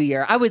Baby New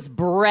Year. I was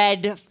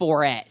bred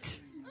for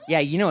it. Yeah,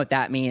 you know what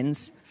that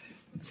means.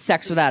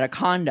 Sex without a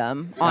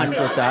condom on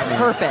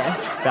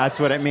purpose. That's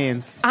what it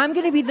means. I'm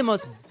going to be the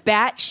most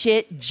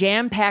batshit,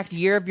 jam-packed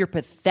year of your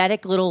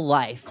pathetic little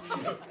life.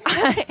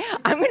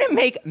 I'm going to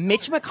make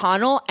Mitch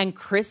McConnell and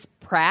Chris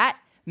Pratt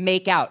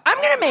make out. I'm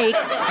going to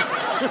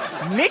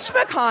make Mitch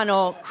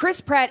McConnell, Chris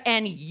Pratt,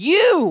 and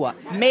you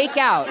make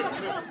out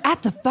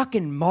at the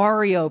fucking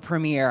Mario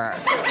premiere.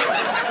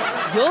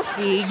 You'll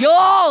see.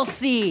 You'll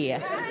see.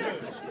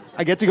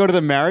 I get to go to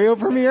the Mario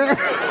premiere?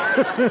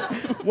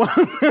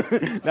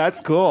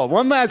 That's cool.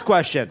 One last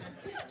question.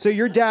 So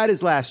your dad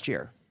is last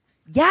year.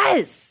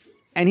 Yes.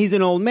 And he's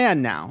an old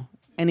man now.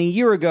 And a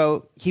year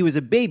ago, he was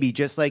a baby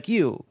just like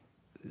you.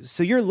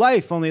 So your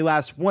life only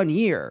lasts 1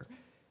 year.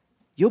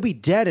 You'll be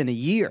dead in a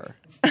year.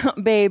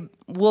 Babe,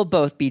 we'll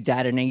both be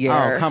dead in a year.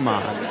 Oh, come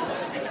on.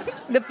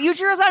 The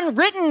future is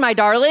unwritten, my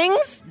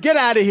darlings. Get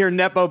out of here,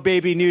 Nepo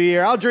Baby New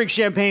Year. I'll drink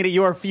champagne at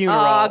your funeral.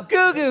 Aw,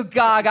 goo goo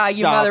gaga,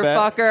 you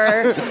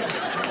motherfucker.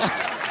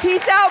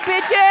 Peace out,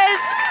 bitches.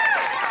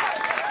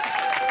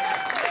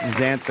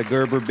 His aunt's the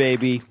Gerber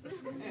baby.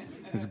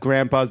 His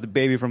grandpa's the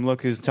baby from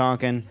Look Who's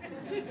Talking.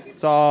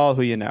 It's all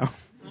who you know.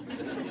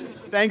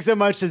 Thanks so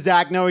much to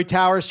Zach Noe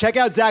Towers. Check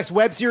out Zach's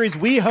web series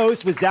We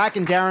Host with Zach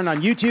and Darren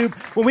on YouTube.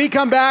 When we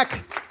come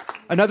back,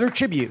 another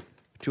tribute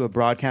to a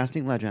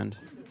broadcasting legend.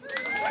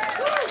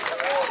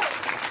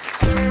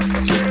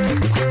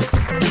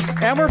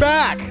 And we're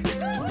back.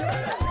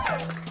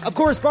 Of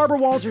course, Barbara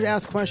Walters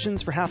asked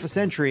questions for half a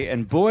century,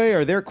 and boy,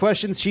 are there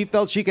questions she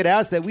felt she could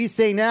ask that we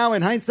say now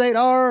in hindsight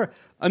are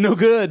no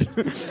good.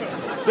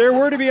 There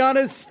were, to be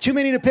honest, too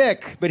many to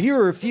pick, but here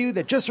are a few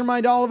that just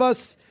remind all of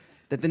us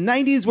that the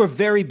 90s were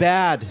very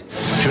bad.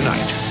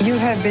 Tonight. You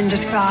have been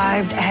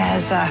described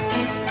as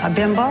a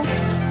bimbo,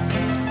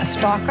 a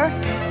stalker,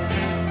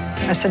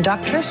 a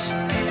seductress.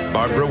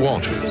 Barbara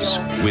Walters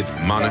with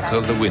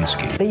Monica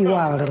Lewinsky. You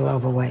are a little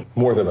overweight.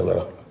 More than a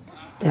little.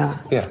 Yeah.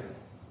 Yeah.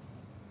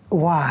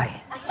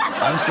 Why?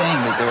 I'm saying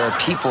that there are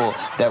people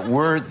that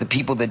were the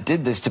people that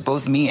did this to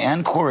both me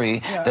and Corey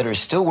that are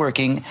still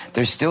working,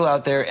 they're still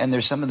out there, and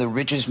they're some of the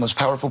richest, most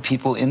powerful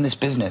people in this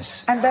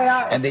business. And they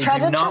are And they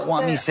do not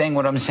want me saying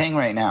what I'm saying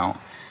right now.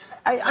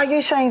 Are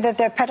you saying that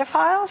they're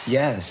pedophiles?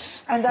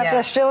 Yes. And that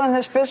they're still in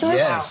this business?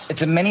 Yes.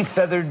 It's a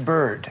many-feathered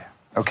bird.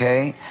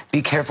 Okay?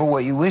 Be careful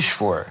what you wish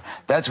for.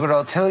 That's what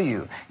I'll tell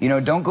you. You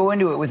know, don't go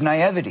into it with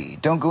naivety.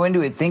 Don't go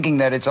into it thinking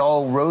that it's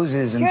all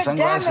roses and You're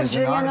sunglasses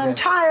and damaging an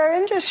entire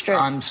industry.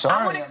 I'm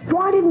sorry.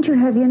 Why didn't you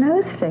have your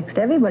nose fixed?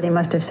 Everybody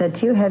must have said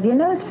to you, have your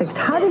nose fixed.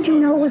 How did you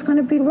know it was going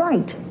to be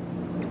right?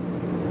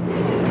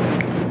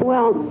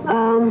 Well,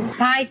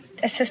 my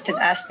assistant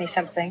asked me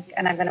something,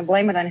 and I'm going to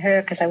blame it on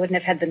her because I wouldn't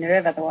have had the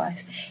nerve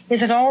otherwise.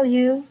 Is it all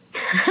you?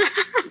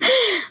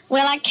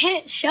 Well, I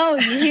can't show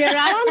you here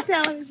on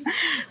television.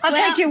 I'll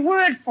take your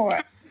word for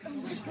it.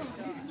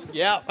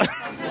 Yep.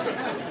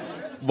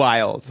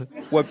 Wild.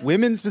 What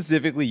women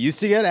specifically used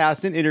to get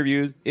asked in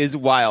interviews is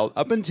wild.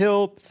 Up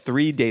until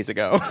 3 days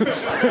ago.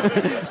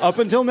 Up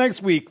until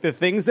next week, the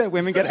things that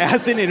women get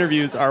asked in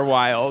interviews are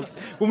wild.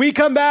 When we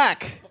come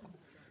back,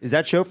 is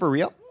that show for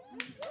real?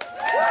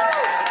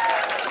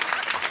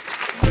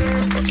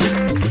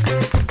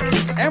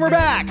 And we're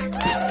back.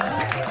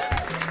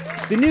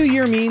 The new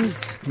year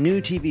means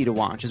new TV to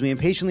watch as we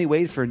impatiently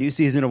wait for a new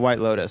season of White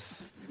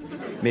Lotus.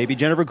 Maybe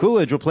Jennifer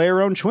Coolidge will play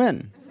her own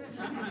twin.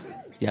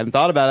 You hadn't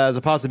thought about it as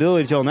a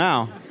possibility till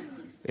now.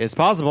 It's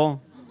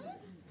possible.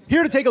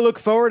 Here to take a look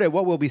forward at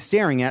what we'll be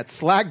staring at,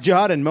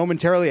 slack-jawed and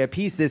momentarily at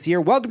peace this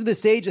year, welcome to the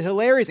stage the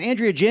hilarious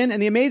Andrea Jin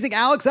and the amazing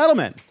Alex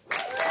Edelman.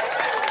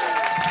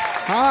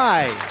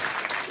 Hi.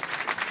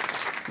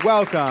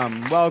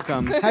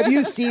 Welcome. Have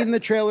you seen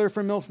the trailer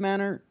for MILF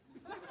Manor?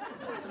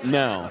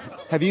 No.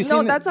 Have you seen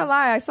No, that's a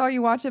lie. I saw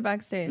you watch it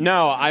backstage.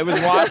 No, I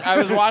was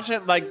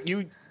watching like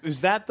you.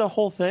 Is that the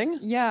whole thing?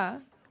 Yeah.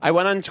 I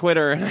went on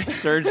Twitter and I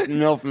searched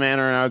MILF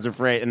Manor and I was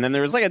afraid. And then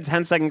there was like a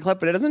 10-second clip,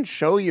 but it doesn't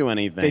show you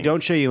anything. They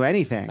don't show you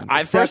anything.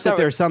 Except that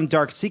there's some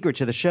dark secret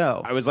to the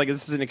show. I was like,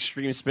 this is an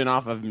extreme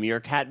spin-off of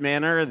Meerkat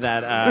Manor,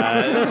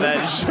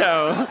 that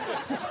show.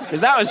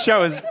 Because that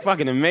show is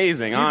fucking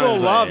amazing, People honestly.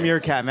 love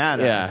Meerkat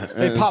Manor. Yeah,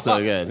 They it's pop so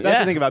up. good. That's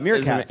the thing about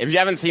meerkats. If you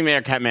haven't seen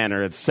Meerkat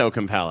Manor, it's so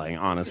compelling,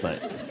 honestly.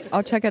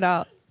 I'll check it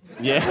out.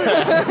 Yeah.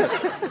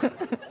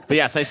 But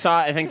yes, I saw,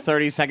 I think,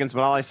 30 seconds,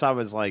 but all I saw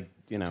was like,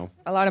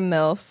 A lot of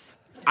MILFs.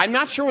 I'm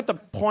not sure what the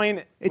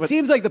point... It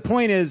seems like the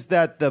point is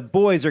that the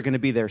boys are going to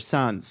be their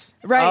sons.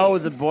 Right. Oh,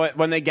 the boy,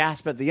 when they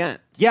gasp at the end.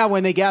 Yeah,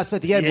 when they gasp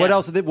at the end. Yeah. What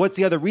else? What's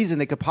the other reason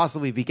they could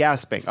possibly be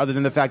gasping other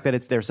than the fact that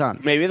it's their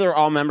sons? Maybe they're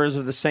all members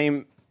of the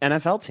same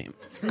NFL team.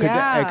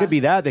 It could be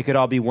that. They could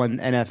all be one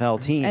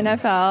NFL team.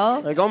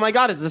 NFL. Like, oh my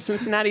God, it's the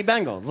Cincinnati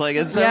Bengals. Like,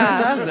 it's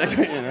fantastic,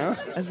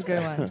 That's a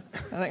good one.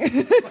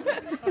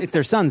 It's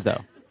their sons,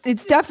 though.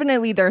 It's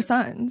definitely their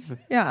sons.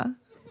 Yeah.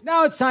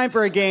 Now it's time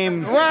for a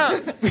game.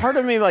 Well, part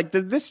of me, like,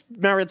 this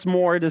merits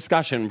more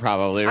discussion,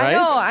 probably, right?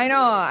 I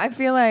know. I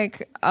feel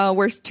like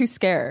we're too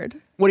scared.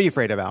 What are you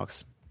afraid of,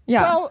 Alex?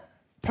 Yeah. Well,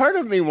 part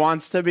of me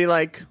wants to be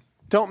like,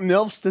 don't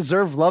MILFs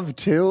deserve love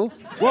too?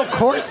 Well, of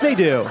course they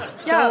do.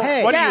 Yeah.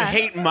 Hey, what do you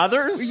hate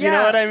mothers? Yeah. You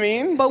know what I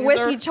mean? But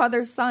with each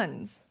other's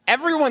sons.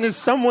 Everyone is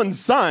someone's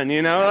son,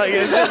 Like,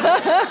 it's just,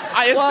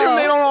 I assume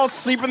they don't all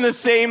sleep in the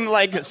same,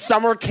 like,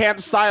 summer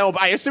camp style.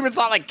 I assume it's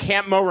not like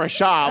Camp Mo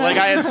Rashah. Like,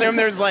 I assume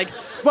there's, like...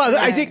 Well,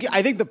 I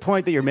think the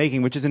point that you're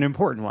making, which is an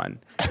important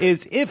one,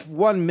 is if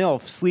one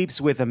MILF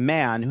sleeps with a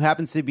man who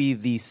happens to be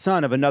the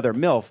son of another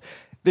MILF,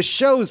 the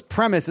show's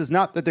premise is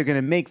not that they're going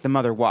to make the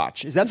mother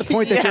watch. Is that the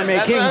point that you're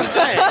making?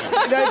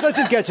 Let's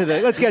just get to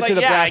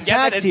the brass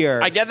tacks here.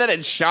 I get that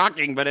it's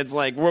shocking, but it's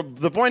like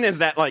the point is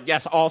that, like,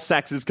 yes, all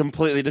sex is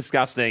completely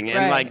disgusting,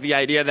 and like the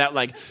idea that,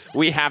 like,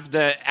 we have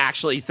to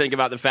actually think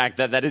about the fact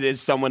that it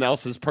is someone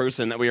else's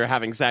person that we are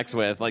having sex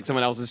with, like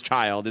someone else's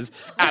child, is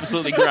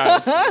absolutely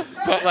gross.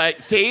 But like,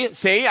 see,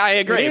 I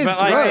agree. It is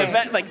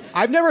but gross.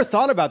 I've never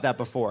thought about that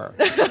before.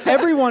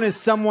 Everyone is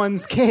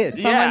someone's kid.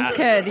 Someone's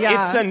kid,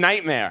 yeah. It's a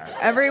nightmare.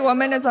 Every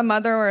woman is a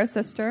mother or a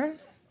sister.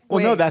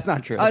 Well, no, that's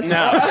not true. No.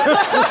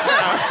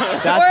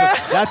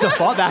 That's a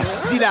fault.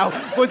 See, now,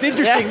 what's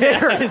interesting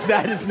there is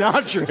that is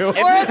not true. Or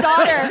a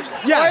daughter.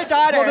 Yes. Or a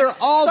daughter. Well, they're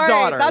all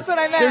daughters. That's what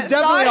I meant. They're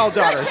definitely all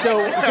daughters. So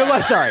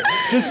let's, sorry.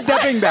 Just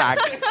stepping back.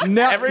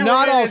 Everyone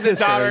not all is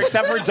sisters. a daughter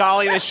except for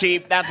Dolly the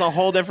sheep. That's a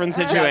whole different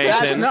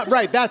situation.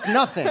 That's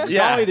nothing.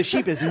 Yeah. Dolly the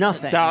sheep is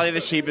nothing. Dolly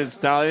the sheep is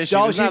Dolly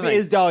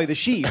the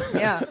sheep.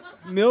 Yeah.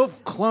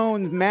 MILF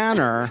clone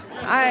manor,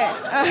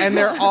 and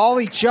they're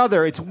all each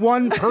other. It's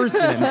one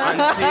person.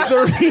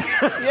 30.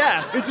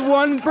 Yes. It's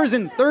one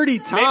person 30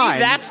 times. Maybe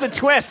that's the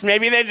twist.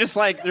 Maybe they're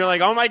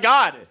like, oh my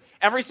God,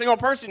 every single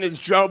person is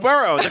Joe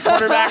Burrow, the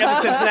quarterback of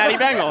the Cincinnati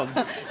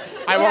Bengals.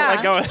 I won't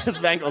let go of this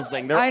Bengals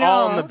thing. They're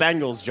all in the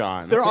Bengals,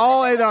 John. They're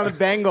all in on the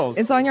Bengals.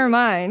 It's on your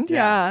mind,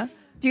 yeah.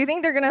 Do you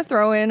think they're gonna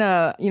throw in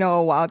a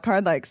wild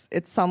card like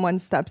it's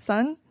someone's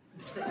stepson?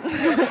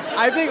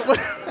 I think.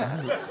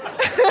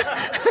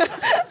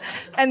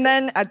 And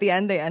then at the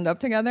end they end up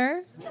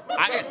together.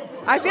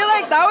 I feel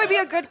like that would be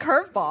a good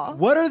curveball.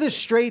 What are the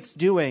straights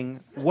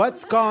doing?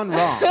 What's gone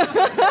wrong?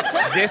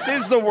 This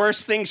is the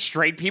worst thing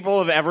straight people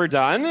have ever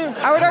done.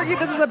 I would argue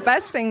this is the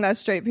best thing that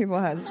straight people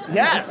has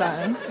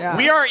done. Yeah.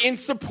 We are in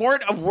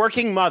support of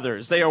working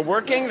mothers. They are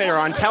working. They are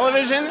on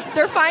television.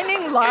 They're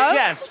finding love.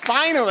 Yes,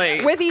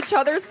 finally. With each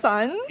other's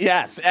sons.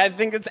 Yes, I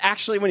think it's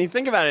actually, when you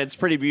think about it, it's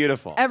pretty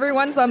beautiful.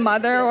 Everyone's a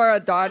mother or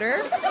a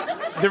daughter.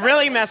 The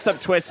really messed up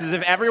twist is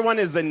if everyone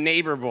is a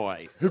neighbor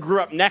boy who grew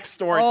up next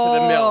door to the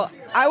MILF.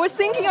 I was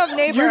thinking of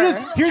neighbor.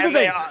 Here's the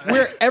thing.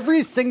 Where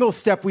every single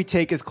step we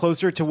take is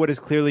closer to what is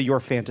clearly your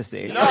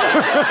fantasy. No,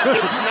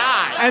 it's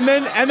not. And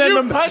then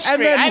You pushed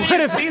me. I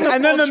haven't even seen the full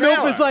MILF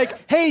trailer. is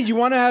like, hey, you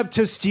want to have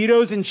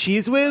Tostitos and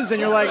Cheese Whiz? And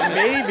you're like,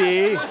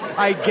 maybe,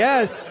 I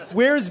guess.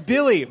 Where's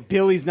Billy?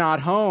 Billy's not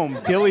home.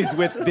 Billy's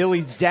with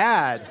Billy's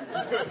dad.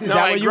 Is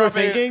that what you were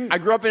thinking? I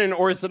grew up in an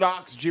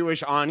Orthodox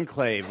Jewish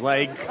enclave.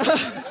 Like,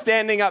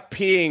 standing up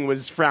peeing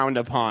was frowned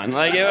upon.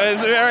 Like, it was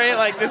very,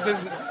 like,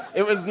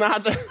 it was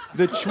not the...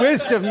 The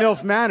twist of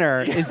MILF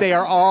Manor is they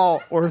are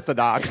all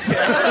Orthodox. They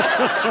cut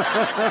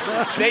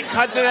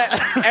to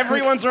that.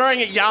 Everyone's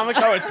wearing a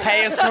yarmulke with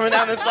payas coming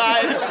down the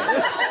sides.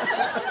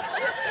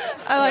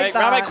 I like that.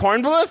 Rabbi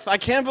Kornbluth? I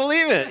can't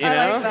believe it, you know?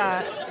 like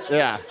that.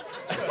 Yeah.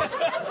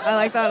 I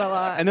like that a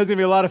lot. And there's going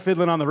to be a lot of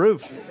fiddling on the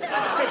roof.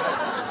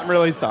 I'm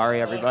really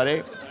sorry,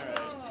 everybody.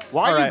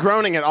 Why are you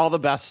groaning at all the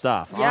best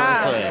stuff,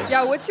 honestly?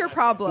 Yeah, what's your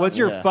problem? What's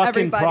your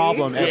fucking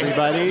problem,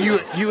 everybody?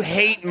 You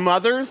hate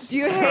mothers? Do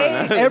you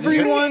hate?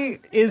 Everyone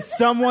is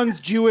someone's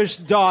Jewish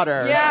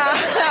daughter.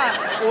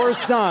 Yeah. Or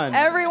son.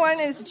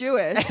 Everyone is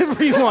Jewish.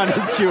 Everyone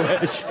is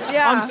Jewish.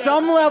 Yeah. On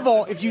some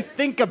level, if you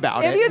think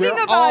about it, If you think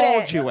we're about all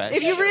it. Jewish.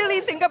 If you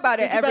really think about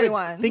it,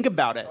 everyone. Think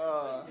about it.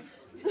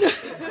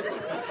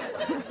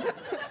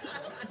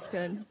 It's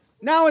good.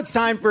 Now it's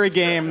time for a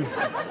game.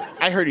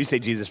 I heard you say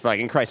Jesus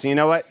fucking Christ, and you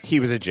know what? He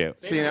was a Jew.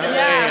 So, you know,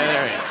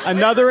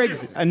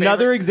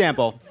 Another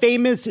example.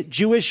 Famous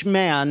Jewish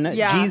man,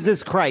 Yeah.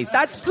 Jesus Christ.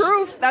 That's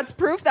proof. That's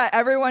proof that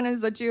everyone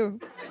is a Jew.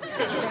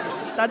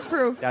 That's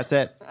proof. That's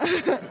it.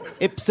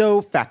 Ipso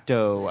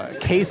facto.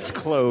 Case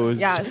closed.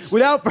 Yes.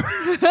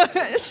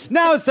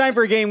 Now it's time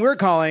for a game we're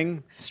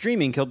calling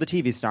Streaming Killed the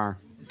TV Star.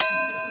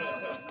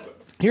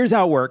 Here's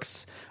how it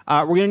works.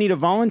 We're going to need a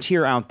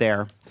volunteer out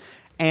there.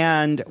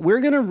 And we're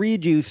going to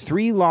read you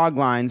 3 log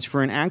lines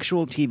for an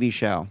actual TV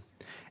show.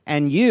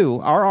 And you,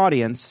 our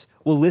audience,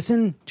 will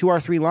listen to our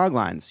 3 log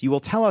lines. You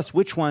will tell us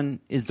which one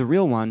is the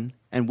real one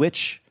and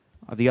which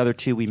of the other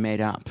 2 we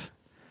made up.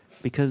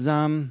 Because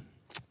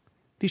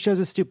these shows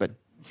are stupid.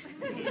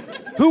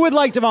 Who would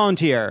like to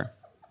volunteer?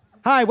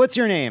 Hi, what's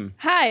your name?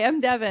 Hi,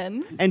 I'm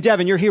Devin. And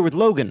Devin, you're here with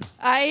Logan.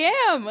 I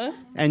am.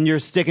 And you're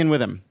sticking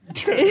with him.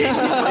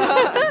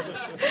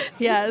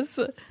 Yes.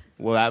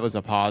 Well, that was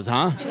a pause,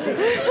 huh?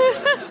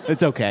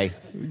 It's okay.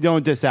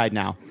 Don't decide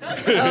now.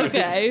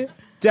 Okay.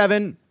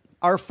 Devin,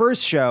 our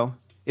first show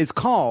is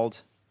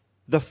called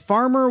The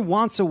Farmer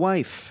Wants a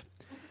Wife.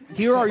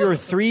 Here are your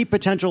 3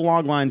 potential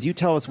log lines. You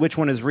tell us which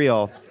one is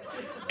real.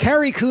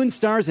 Carrie Coon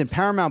stars in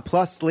Paramount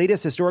Plus'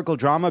 latest historical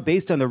drama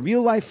based on the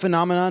real-life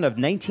phenomenon of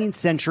 19th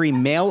century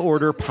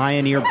mail-order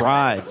pioneer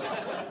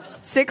brides.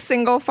 6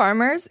 single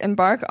farmers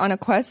embark on a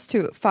quest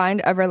to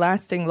find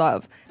everlasting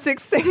love.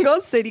 6 single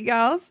city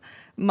gals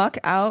muck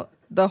out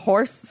the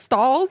horse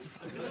stalls.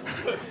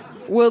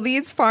 Will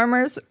these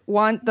farmers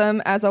want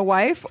them as a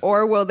wife,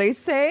 or will they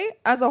say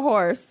as a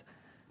horse?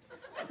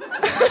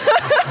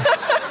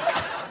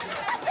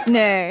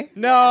 Nay.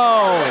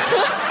 No.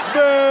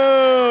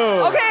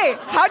 Boo. Okay,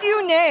 how do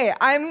you nay?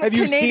 I'm Have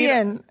you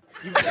Canadian.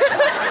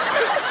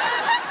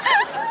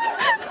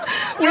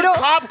 Your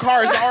cop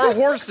cars are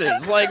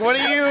horses. Like, what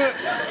are you...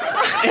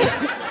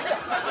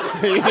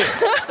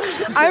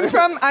 I'm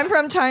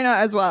from China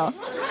as well.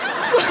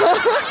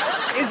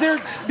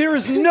 There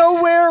is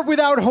nowhere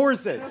without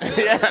horses.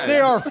 Yeah. They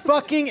are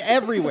fucking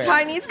everywhere.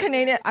 Chinese,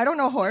 Canadian, I don't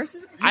know horse.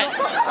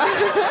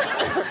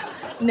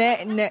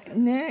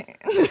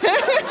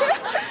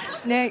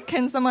 Nay,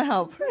 can someone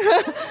help?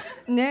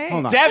 Nay.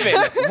 Hold on. Devin,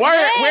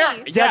 where? Yeah,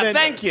 Devin.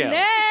 thank you.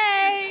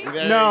 Nay.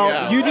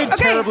 No, you did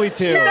terribly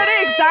too. She said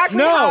it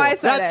exactly how I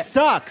said that it.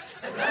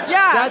 sucks.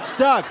 Yeah. That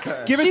sucks.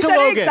 Give it She to said it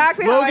Logan.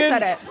 exactly how I Logan,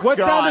 said it. what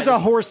God. sound does a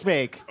horse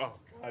make?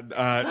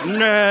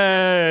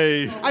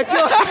 Nay. I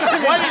feel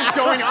like What is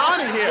going on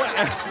here?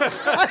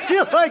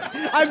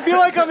 I feel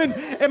like I'm in.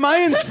 Am I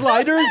in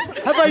Sliders?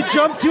 Have I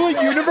jumped to a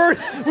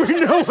universe where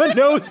no one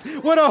knows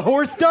what a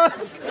horse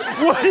does?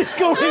 What is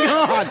going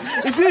on?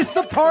 Is this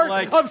the part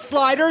of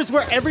Sliders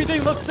where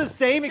everything looks the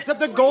same except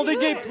the Golden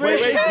Gate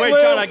Bridge? Wait, is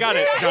blue? John, I got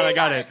it.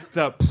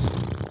 The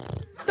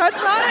That's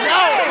not an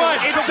No, A.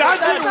 it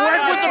doesn't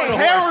work with the horse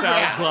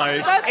paragraph. sounds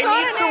like. That's It not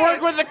needs an to A.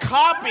 work with the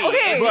copy.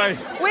 Okay,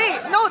 wait,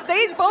 no,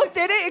 they both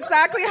did it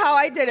exactly how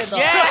I did it, though.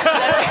 Yeah,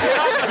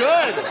 that's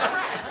not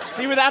good.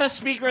 See, without a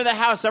Speaker of the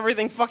House,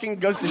 everything fucking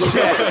goes to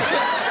shit.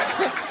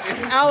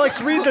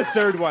 Alex, read the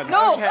third one.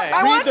 No, Okay.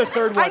 I Read want the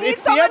third I one. need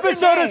It's the someone to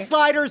episode of name.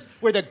 Sliders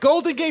where the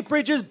Golden Gate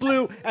Bridge is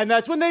blue, and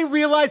that's when they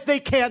realize they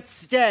can't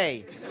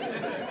stay.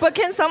 But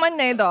can someone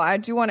name, though? I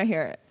do want to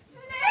hear it.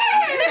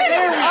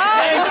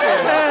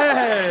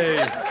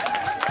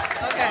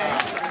 Okay.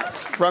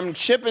 From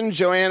Chip and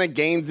Joanna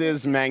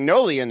Gaines's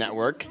Magnolia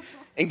Network,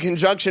 in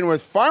conjunction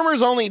with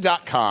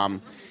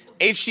FarmersOnly.com,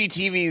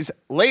 HGTV's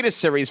latest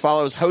series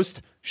follows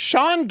host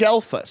Sean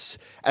Gelfus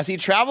as he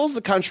travels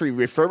the country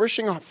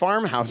refurbishing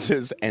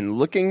farmhouses and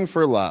looking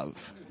for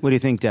love. What do you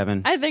think,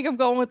 Devin? I think I'm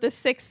going with the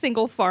 6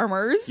 single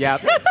farmers.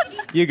 Yep.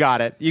 You got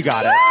it. You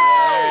got it.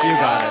 You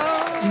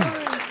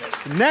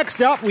got it.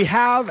 Next up, we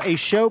have a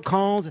show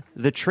called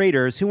The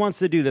Traitors. Who wants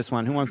to do this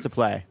one? Who wants to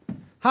play?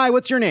 Hi,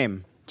 what's your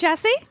name?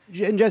 Jesse?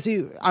 And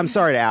Jesse, I'm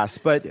sorry to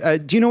ask, but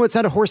do you know what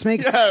sound a horse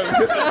makes?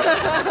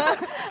 My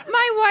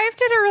wife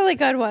did a really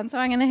good one, so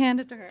I'm going to hand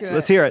it to her.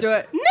 Let's hear it. Do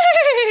it.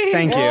 Nay!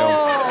 Thank you.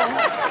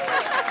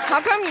 How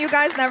come you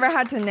guys never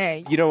had to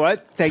neigh? You know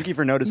what? Thank you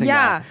for noticing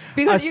that.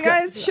 Because you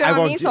guys shit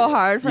on me so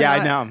hard for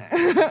I not...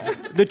 know.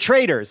 The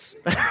Traitors.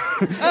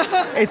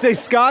 It's a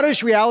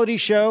Scottish reality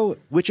show.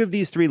 Which of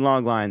these 3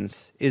 log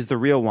lines is the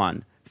real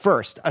one?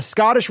 First, a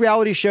Scottish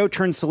reality show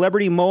turns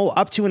celebrity mole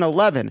up to an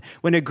 11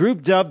 when a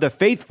group dubbed the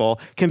Faithful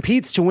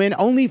competes to win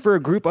only for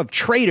a group of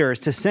traitors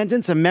to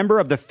sentence a member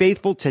of the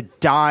Faithful to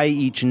die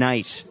each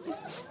night.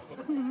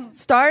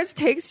 Stars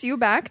takes you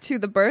back to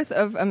the birth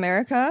of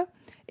America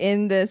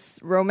in this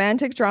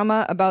romantic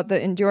drama about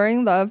the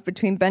enduring love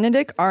between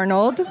Benedict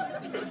Arnold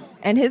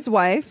and his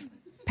wife,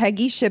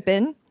 Peggy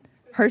Shippen,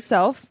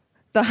 herself,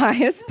 the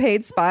highest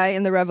paid spy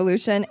in the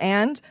revolution,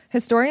 and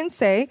historians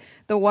say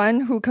the one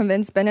who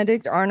convinced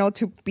Benedict Arnold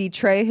to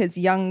betray his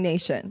young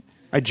nation.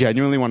 I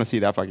genuinely want to see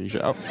that fucking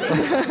show.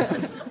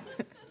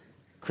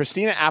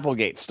 Christina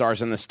Applegate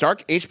stars in the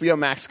stark HBO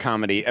Max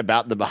comedy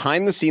about the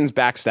behind-the-scenes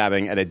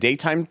backstabbing at a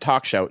daytime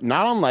talk show,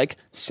 not unlike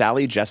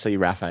Sally Jesse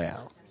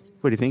Raphael.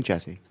 What do you think,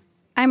 Jesse?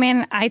 I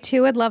mean, I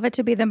too would love it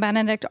to be the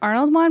Benedict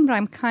Arnold one, but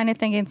I'm kind of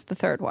thinking it's the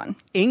 3rd one.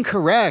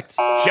 Incorrect.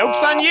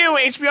 Joke's on you.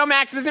 HBO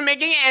Max isn't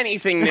making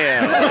anything new.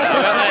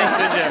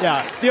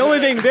 Yeah, the only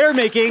thing they're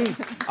making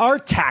are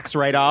tax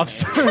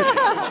write-offs.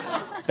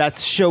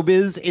 That's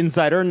showbiz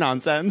insider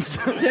nonsense.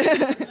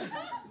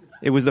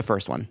 It was the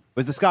first one. It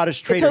was the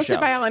Scottish Traitor It's hosted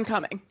Show. by Alan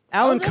Cumming.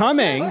 Alan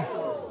Cumming?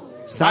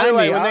 By the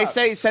way, when they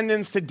say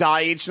sentence to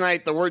die each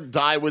night, the word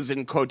die was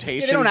in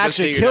quotations. They don't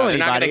actually kill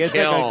anybody. It's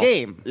like a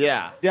game.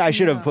 Yeah. Yeah, I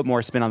should have put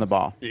more spin on the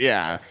ball.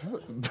 Yeah.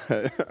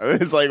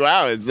 It's like,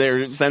 wow,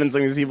 they're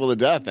sentencing these people to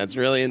death. That's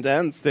really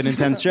intense. It's an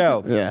intense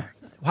show. Yeah.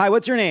 Hi,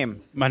 what's your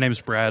name? My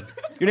name's Brad.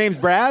 Your name's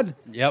Brad?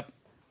 Yep.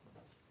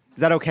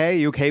 Is that okay?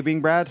 You okay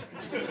being Brad?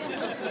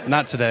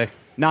 Not today.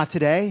 Not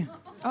today?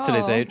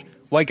 Today's age.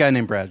 White guy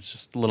named Brad,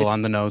 just a little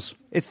on the nose.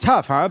 It's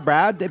tough, huh,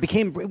 Brad? It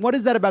became. What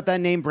is that about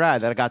that name, Brad,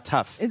 that it got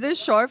tough? Is it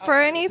short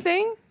for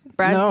anything?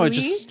 Brad No, Lee? it's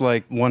just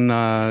like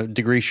 1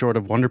 degree short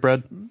of Wonder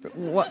Bread.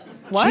 What?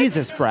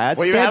 Jesus, Brad,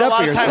 Well, stand up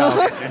for yourself.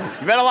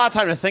 You've had a lot of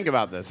time to think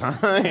about this,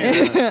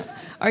 huh?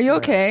 Are you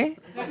okay?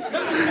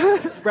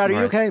 Brad, are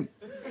you okay?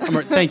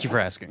 Thank you for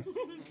asking.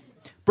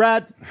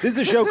 Brad, this is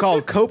a show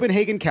called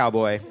Copenhagen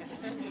Cowboy.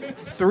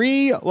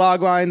 3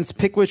 log lines,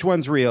 pick which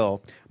one's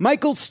real.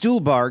 Michael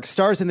Stuhlbarg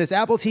stars in this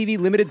Apple TV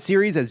limited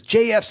series as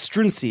J.F.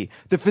 Struensee,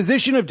 the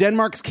physician of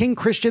Denmark's King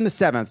Christian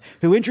VII,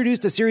 who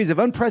introduced a series of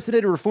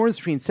unprecedented reforms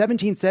between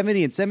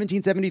 1770 and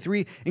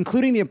 1773,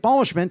 including the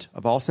abolishment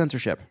of all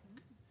censorship.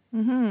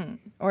 Mm-hmm.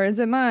 Or is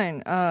it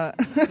mine?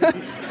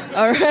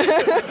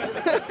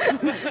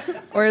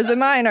 Or is it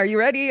mine? Are you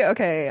ready?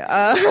 Okay.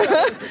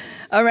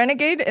 A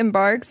renegade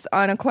embarks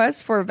on a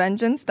quest for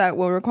vengeance that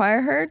will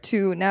require her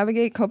to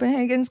navigate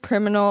Copenhagen's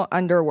criminal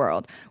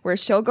underworld, where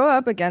she'll go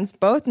up against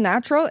both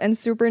natural and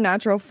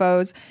supernatural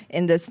foes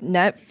in this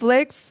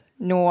Netflix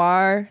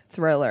noir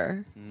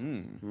thriller.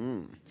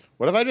 Mm-hmm.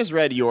 What if I just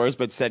read yours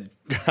but said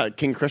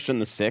King Christian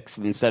VI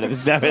instead of the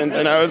 7th?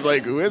 And I was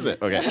like, who is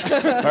it? Okay.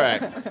 All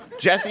right.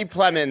 Jesse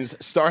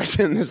Plemons stars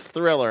in this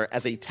thriller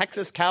as a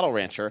Texas cattle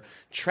rancher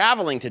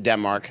traveling to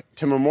Denmark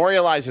to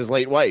memorialize his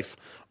late wife,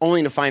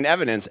 only to find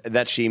evidence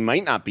that she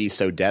might not be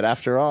so dead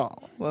after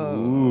all. Whoa.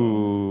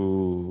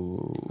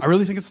 Ooh. I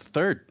really think it's the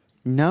 3rd.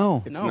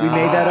 No, we made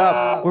that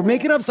up. We're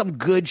making up some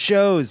good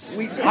shows.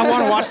 I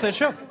want to watch that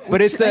show. But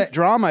it's the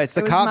drama. It's the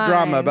It was cop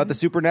drama mine. about the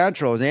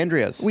supernatural. It's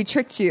Andrea's. We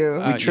tricked you.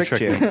 We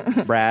tricked you,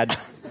 Brad.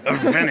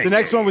 The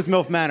next one was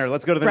MILF Manor.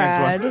 Let's go to the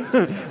next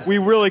one. We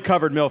really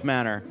covered MILF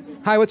Manor.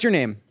 Hi, what's your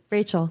name?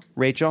 Rachel.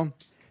 Rachel.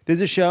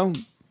 There's a show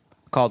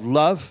called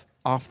Love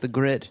Off the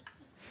Grid.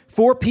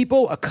 4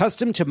 people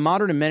accustomed to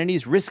modern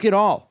amenities risk it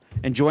all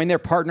and join their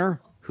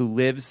partner who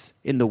lives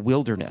in the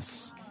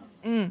wilderness.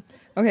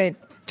 Okay.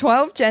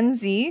 12 Gen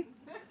Z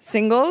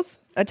singles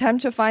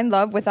attempt to find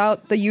love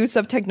without the use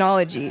of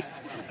technology.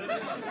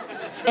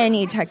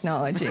 Any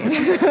technology.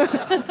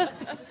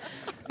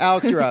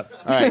 Alex, you're up.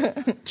 All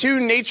right. 2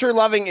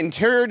 nature-loving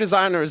interior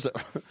designers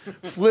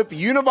flip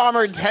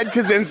Unabomber Ted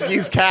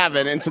Kaczynski's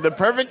cabin into the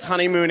perfect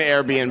honeymoon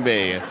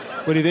Airbnb.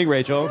 What do you think,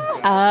 Rachel?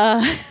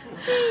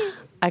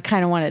 I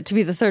kind of want it to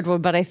be the 3rd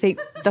one, but I think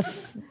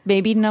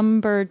maybe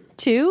number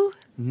 2?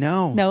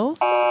 No. No?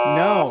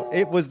 No,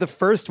 it was the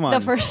first one. The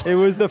first. It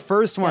was the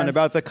first one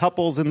about the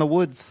couples in the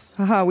woods.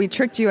 Haha, we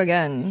tricked you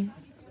again.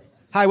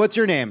 Hi, what's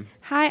your name?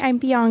 Hi, I'm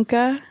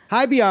Bianca.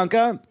 Hi,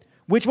 Bianca.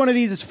 Which one of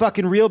these is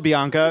fucking real,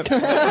 Bianca?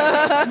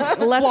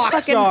 Let's Flock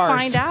fucking Stars.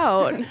 find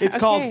out. It's Okay.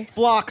 called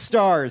Flock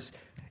Stars.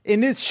 In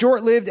this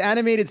short-lived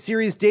animated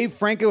series, Dave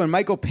Franco and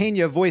Michael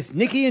Pena voice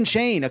Nikki and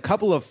Shane, a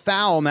couple of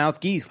foul-mouthed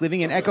geese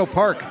living in Echo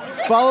Park.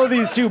 Follow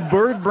these two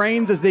bird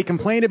brains as they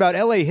complain about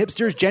LA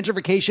hipsters,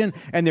 gentrification,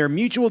 and their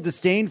mutual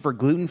disdain for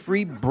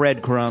gluten-free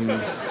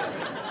breadcrumbs.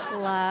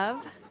 Love.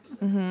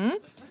 Mm-hmm.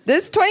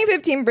 This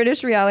 2015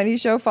 British reality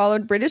show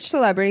followed British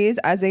celebrities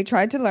as they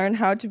tried to learn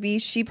how to be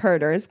sheep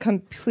herders,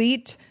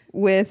 complete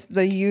with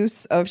the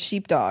use of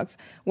sheepdogs.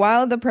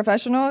 While the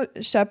professional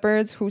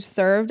shepherds who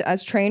served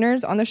as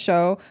trainers on the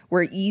show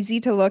were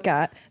easy to look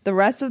at, the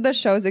rest of the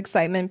show's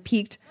excitement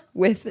peaked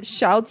with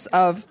shouts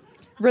of,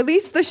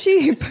 "Release the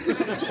sheep!"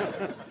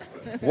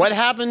 What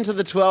happened to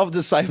the 12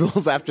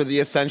 disciples after the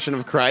ascension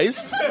of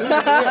Christ?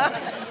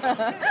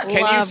 Can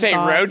you say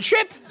road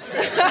trip?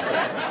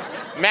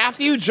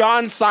 Matthew,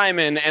 John,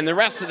 Simon, and the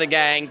rest of the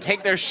gang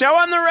take their show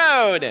on the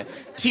road,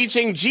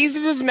 teaching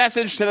Jesus'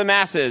 message to the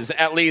masses,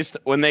 at least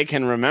when they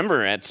can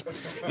remember it.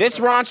 This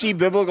raunchy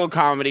biblical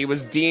comedy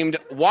was deemed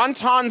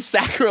wanton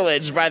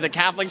sacrilege by the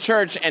Catholic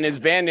Church and is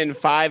banned in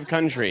 5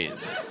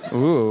 countries.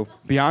 Ooh,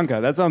 Bianca,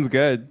 that sounds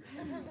good.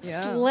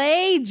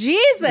 Slay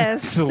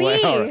Jesus.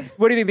 Slay.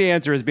 What do you think the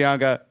answer is,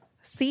 Bianca?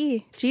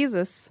 C.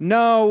 Jesus.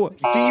 No.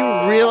 Do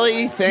you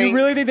really think? You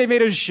really think they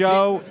made a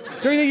show?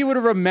 Don't you think you would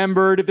have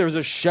remembered if there was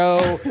a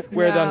show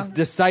where the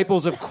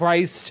disciples of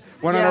Christ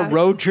went on a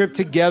road trip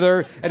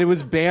together and it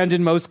was banned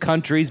in most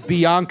countries?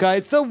 Bianca,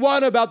 it's the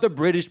one about the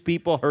British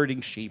people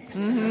herding sheep.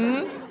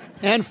 Mm-hmm.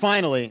 And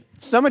finally,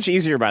 it's so much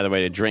easier, by the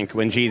way, to drink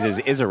when Jesus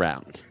is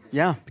around.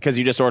 Yeah. Because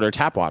you just order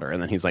tap water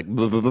and then he's like,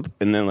 blub, blub, blub,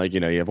 and then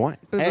you have wine.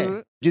 Hey,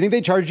 do you think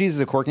they charge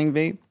Jesus a corking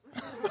fee?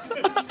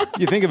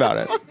 You think about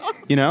it.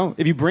 You know,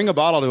 if you bring a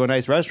bottle to a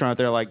nice restaurant,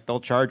 they'll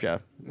charge you.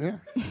 Yeah.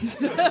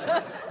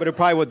 But it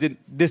probably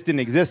this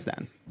didn't exist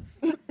then.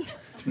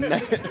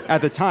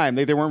 At the time,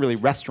 they weren't really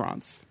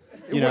restaurants.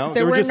 You know,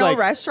 there were just no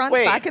restaurants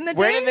back in the day.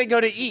 Where did they go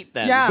to eat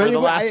then? Yeah. For the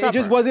Last Supper? It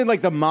just wasn't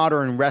like the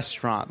modern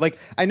restaurant. Like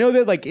I know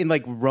that in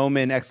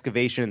Roman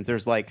excavations,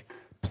 there's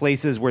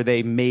places where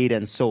they made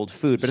and sold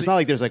food, but it's not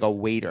like there's a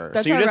waiter.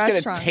 So you just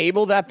get a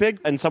table that big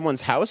in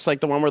someone's house, like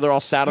the one where they're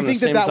all sat on the same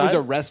side? You think that was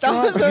a restaurant?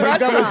 That was a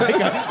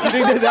restaurant.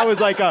 You think that was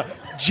like a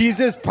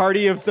Jesus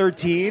party of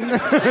 13?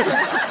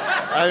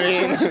 I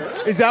mean,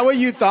 is that what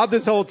you thought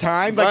this whole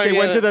time? They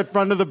went to the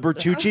front of the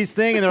Bertucci's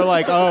thing and they're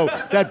like, "Oh,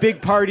 that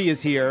big party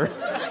is here."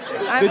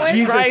 The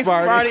Jesus Christ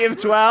party of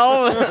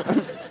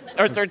 12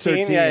 or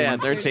 13? 13. Yeah,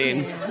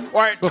 13.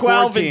 Or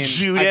 12 and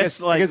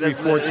Judas. I guess it'd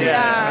be 14.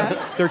 Yeah.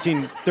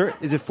 13.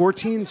 Is it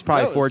 14? It's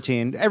probably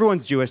 14.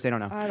 Everyone's Jewish. They don't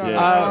know. I don't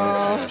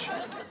know.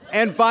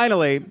 And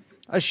finally,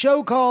 a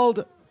show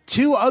called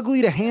Too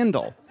Ugly to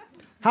Handle.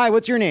 Hi,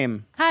 what's your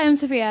name? Hi, I'm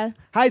Sophia.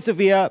 Hi,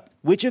 Sophia.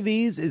 Which of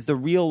these is the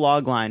real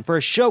logline for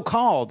a show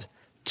called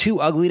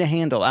Too Ugly to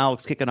Handle?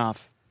 Alex, kick it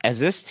off. As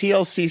this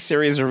TLC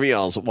series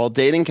reveals, while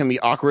dating can be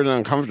awkward and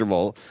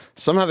uncomfortable,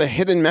 some have a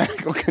hidden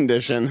medical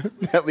condition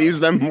that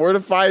leaves them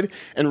mortified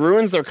and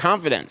ruins their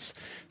confidence.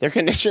 Their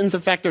conditions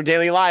affect their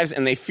daily lives,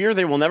 and they fear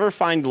they will never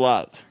find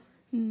love.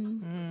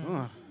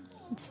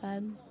 It's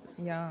sad.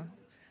 Yeah.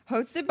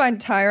 Hosted by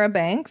Tyra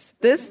Banks,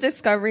 this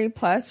Discovery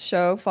Plus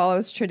show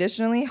follows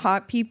traditionally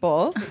hot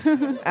people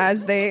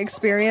as they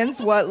experience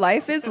what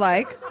life is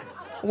like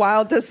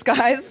while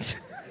disguised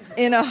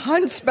in a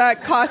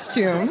hunchback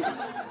costume.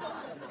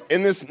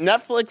 In this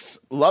Netflix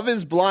Love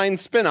is Blind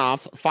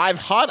spinoff, 5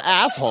 hot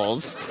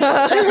assholes,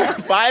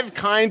 5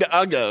 kind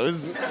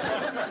uggos,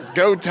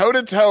 go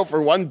toe-to-toe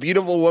for one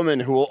beautiful woman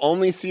who will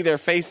only see their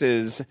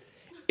faces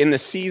in the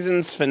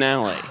season's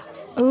finale.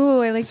 Ooh,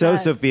 I like that. So,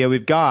 Sophia,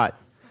 we've got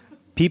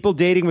people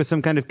dating with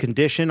some kind of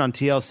condition on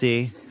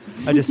TLC,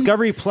 a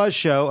Discovery Plus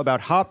show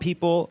about hot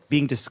people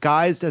being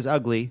disguised as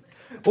ugly,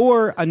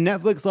 or a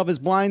Netflix Love is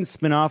Blind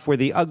spinoff where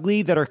the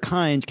ugly that are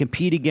kind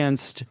compete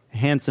against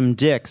handsome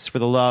dicks for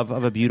the love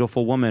of a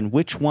beautiful woman.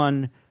 Which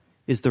one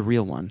is the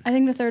real one? I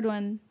think the third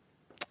one.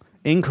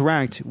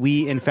 Incorrect.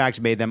 We, in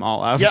fact, made them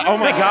all up. Yeah, oh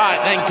my God,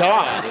 thank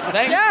God.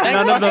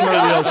 None of them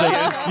are real.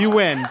 So you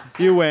win.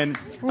 You win.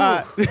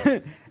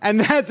 And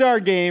that's our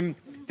game.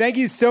 Thank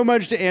you so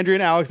much to Andrea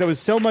and Alex. That was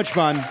so much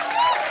fun.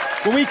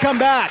 When we come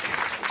back,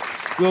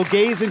 we'll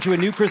gaze into a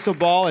new crystal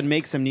ball and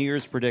make some New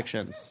Year's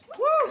predictions.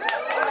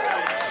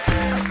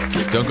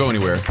 Don't go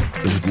anywhere.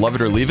 This is Love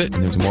It or Leave It,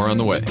 and there's more on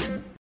the way.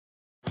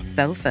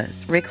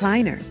 Sofas,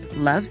 recliners,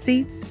 love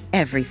seats,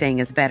 everything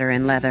is better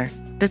in leather.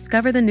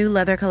 Discover the new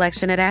leather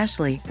collection at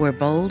Ashley, where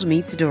bold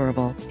meets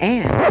durable.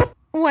 And,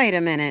 wait a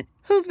minute,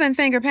 who's been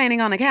finger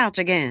painting on the couch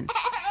again?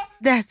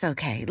 That's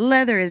okay,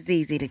 leather is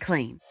easy to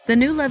clean. The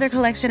new leather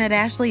collection at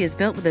Ashley is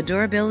built with the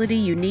durability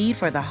you need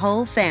for the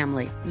whole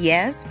family.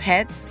 Yes,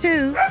 pets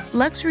too.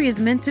 Luxury is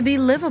meant to be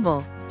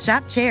livable.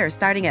 Shop chairs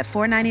starting at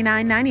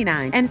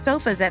 $499.99 and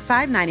sofas at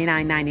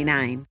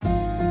 $599.99.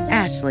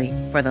 Ashley,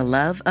 for the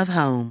love of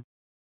home.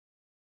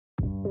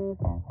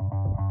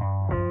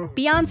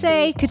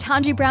 Beyonce,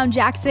 Ketanji Brown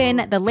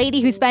Jackson, the lady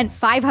who spent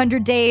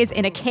 500 days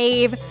in a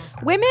cave.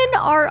 Women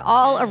are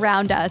all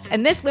around us.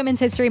 And this Women's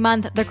History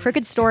Month, the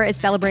Crooked Store is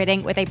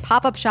celebrating with a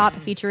pop-up shop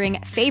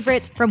featuring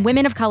favorites from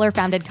women of color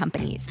founded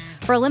companies.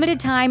 For a limited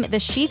time, the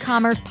She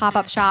Commerce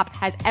pop-up shop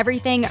has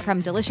everything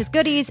from delicious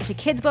goodies to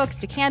kids' books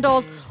to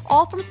candles,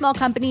 all from small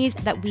companies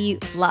that we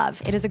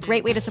love. It is a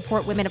great way to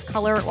support women of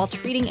color while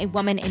treating a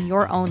woman in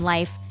your own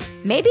life.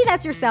 Maybe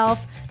that's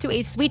yourself, to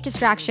a sweet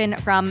distraction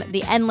from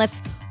the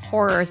endless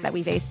horrors that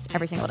we face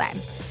every single day.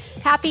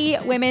 Happy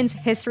Women's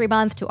History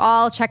Month to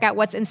all. Check out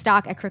what's in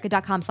stock at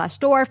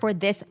crooked.com/store for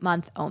this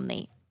month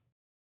only.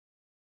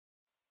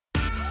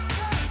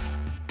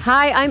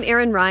 Hi, I'm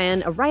Erin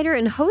Ryan, a writer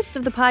and host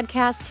of the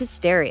podcast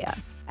Hysteria.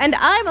 And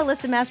I'm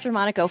Alyssa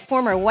Mastromonaco,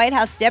 former White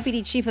House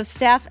Deputy Chief of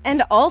Staff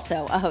and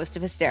also a host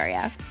of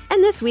Hysteria.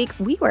 And this week,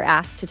 we were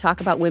asked to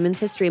talk about Women's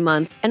History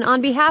Month, and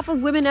on behalf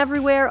of women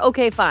everywhere,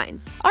 okay,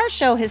 fine. Our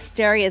show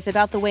Hysteria is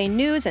about the way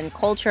news and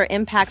culture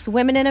impacts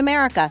women in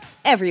America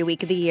every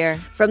week of the year.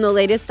 From the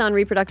latest on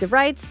reproductive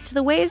rights to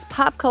the ways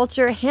pop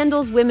culture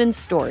handles women's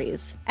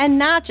stories. And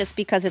not just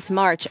because it's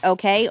March,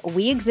 okay?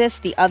 We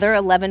exist the other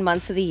 11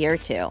 months of the year,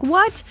 too.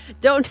 What?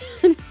 Don't...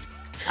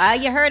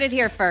 You heard it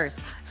here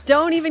first.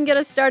 Don't even get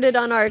us started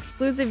on our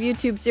exclusive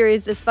YouTube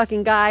series, This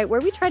Fucking Guy, where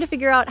we try to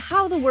figure out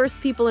how the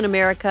worst people in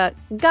America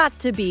got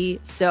to be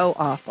so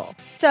awful.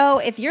 So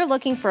if you're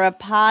looking for a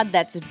pod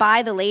that's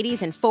by the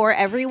ladies and for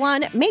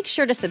everyone, make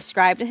sure to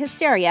subscribe to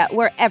Hysteria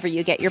wherever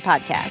you get your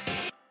podcasts.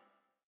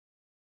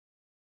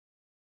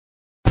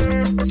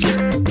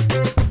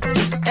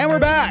 And we're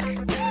back.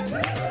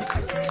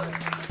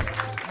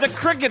 The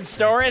Crooked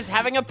Store is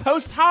having a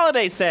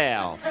post-holiday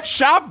sale.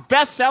 Shop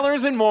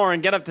bestsellers and more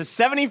and get up to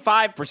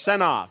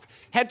 75% off.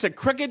 Head to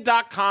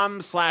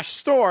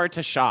crooked.com/store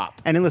to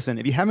shop. And then listen,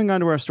 if you haven't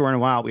gone to our store in a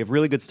while, we have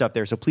really good stuff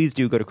there. So please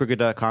do go to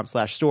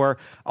crooked.com/store.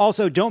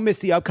 Also, don't miss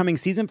the upcoming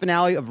season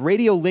finale of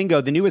Radio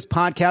Lingo, the newest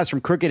podcast from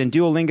Crooked and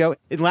Duolingo.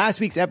 In last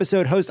week's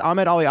episode, host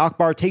Ahmed Ali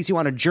Akbar takes you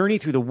on a journey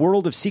through the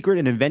world of secret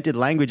and invented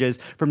languages.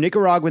 From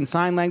Nicaraguan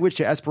Sign Language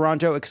to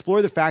Esperanto,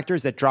 explore the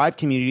factors that drive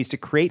communities to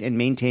create and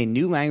maintain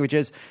new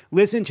languages.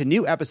 Listen to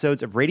new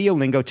episodes of Radio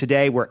Lingo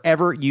today,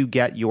 wherever you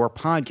get your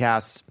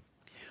podcasts.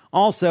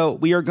 Also,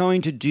 we are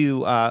going to do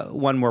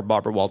one more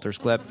Barbara Walters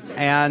clip.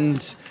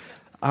 And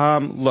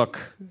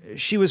look,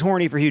 she was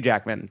horny for Hugh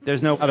Jackman.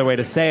 There's no other way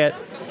to say it.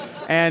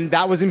 And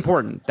that was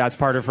important. That's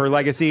part of her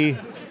legacy.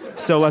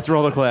 So let's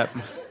roll the clip.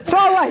 So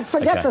I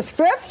forget the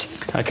script?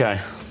 Okay.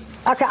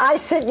 Okay, I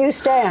sit, you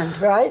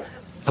stand, right?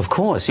 Of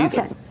course.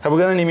 Okay. Have we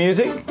got any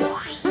music?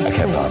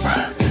 Okay,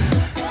 Barbara.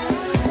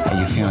 How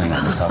you feeling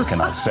on this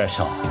Oscar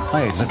special?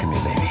 Hey, look at me,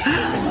 baby.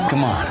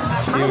 Come on.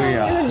 Here we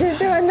are.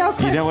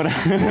 You know what?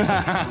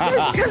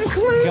 This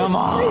concludes. Come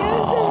on.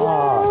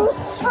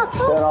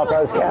 Turn off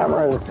those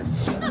cameras.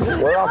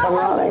 We're off and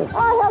running. I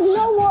have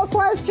no more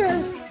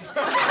questions.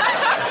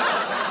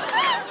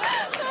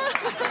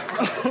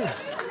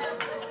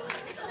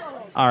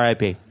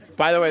 R.I.P.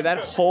 By the way, that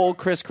whole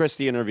Chris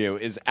Christie interview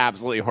is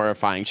absolutely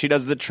horrifying. She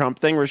does the Trump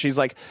thing where she's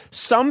like,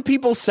 some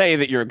people say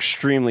that you're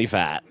extremely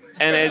fat.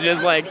 And it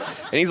just like,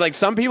 and he's like,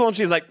 some people, and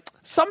she's like,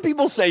 some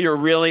people say you're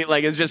really,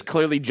 like, it's just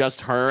clearly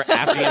just her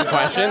asking him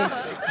questions.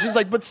 She's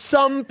like, but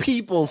some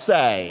people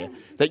say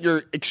that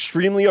you're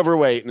extremely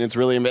overweight, and it's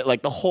really,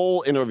 like, the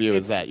whole interview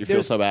is that. You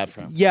feel so bad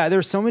for him. Yeah,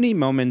 there's so many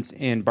moments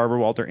in Barbara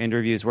Walters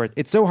interviews where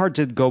it's so hard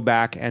to go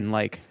back and,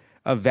 like,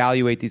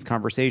 evaluate these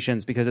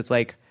conversations because it's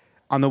like,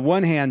 on the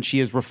one hand, she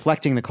is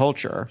reflecting the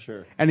culture.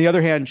 Sure. And the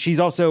other hand, she's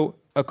also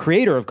a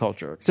creator of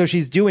culture. So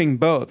she's doing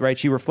both, right?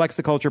 She reflects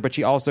the culture, but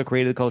she also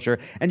created the culture.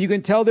 And you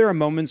can tell there are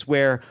moments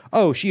where,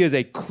 oh, she is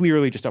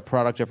clearly just a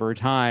product of her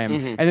time.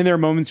 Mm-hmm. And then there are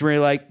moments where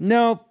you're like,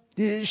 no,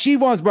 she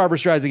wants Barbra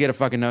Streisand to get a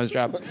fucking nose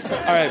job. All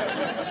right.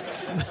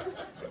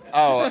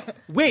 Oh.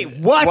 Wait,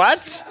 what?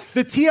 What?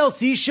 The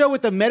TLC show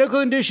with the medical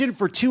condition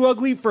for Too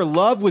Ugly for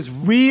Love was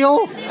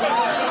real?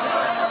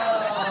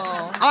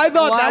 I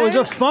thought that was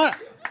a fun...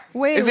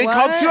 Wait, is it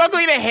called Too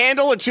Ugly to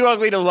Handle or Too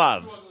Ugly to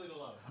Love?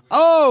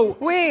 Oh!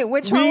 Wait,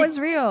 which one was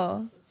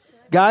real?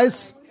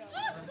 Guys,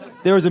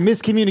 there was a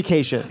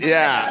miscommunication.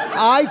 Yeah.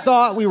 I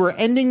thought we were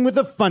ending with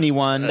a funny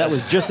one that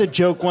was just a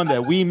joke one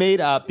that we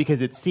made up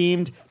because it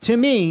seemed, to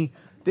me,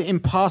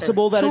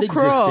 impossible that it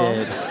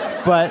existed.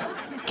 But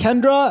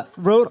Kendra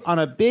wrote on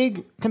a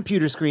big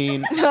computer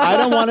screen, I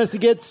don't want us to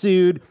get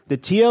sued. The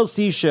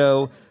TLC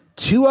show,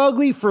 Too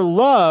Ugly for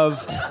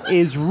Love,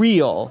 is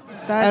real.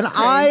 That's and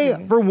crazy.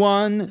 I, for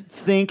one,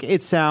 think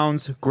it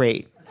sounds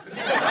great.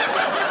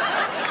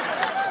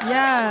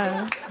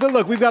 Yeah. But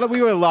look, we got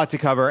a lot to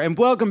cover. And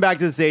welcome back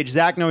to the stage,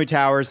 Zach Noe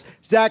Towers.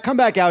 Zach, come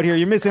back out here.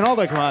 You're missing all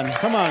the fun.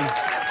 Come on.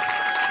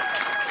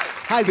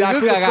 Hi, Zach,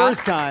 for the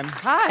first time.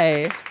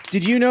 Hi.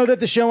 Did you know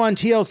that the show on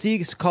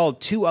TLC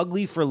called Too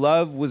Ugly for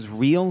Love was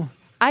real?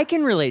 I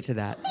can relate to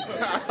that.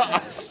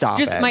 Stop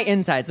Just it. my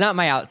insides, not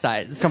my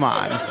outsides. Come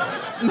on.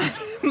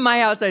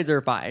 My outsides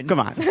are fine. Come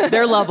on.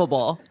 They're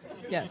lovable.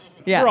 Yes.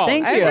 Yeah,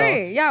 thank you. I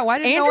agree. Yeah, why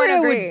did no one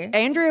agree?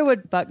 Andrea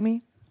would fuck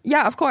me.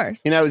 Yeah, of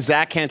course. You know,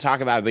 Zach can't talk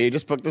about it, but he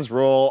just booked this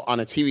role on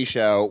a TV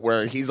show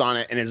where he's on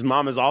it and his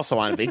mom is also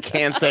on it, but he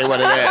can't say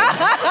what it is.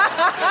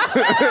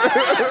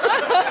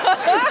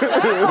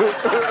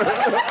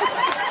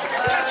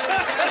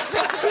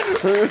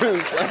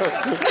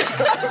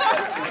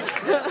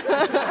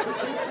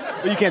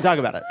 But you can't talk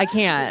about it. I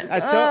can't.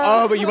 That's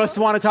but you must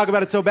want to talk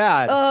about it so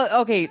bad.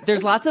 Okay,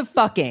 there's lots of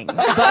fucking,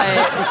 but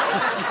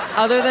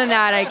other than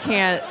that, I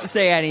can't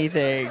say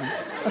anything.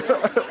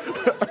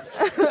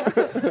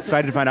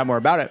 Excited to find out more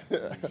about it.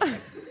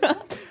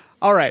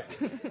 All right.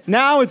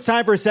 Now it's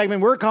time for a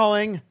segment we're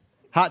calling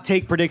Hot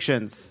Take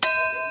Predictions.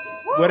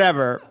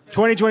 Whatever.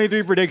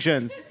 2023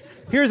 predictions.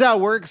 Here's how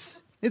it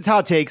works. It's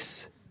hot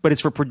takes, but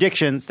it's for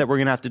predictions that we're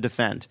going to have to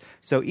defend.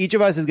 So each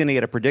of us is going to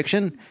get a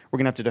prediction. We're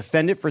going to have to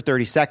defend it for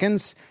 30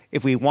 seconds.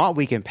 If we want,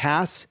 we can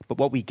pass, but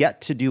what we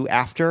get to do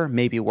after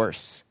may be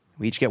worse.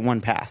 We each get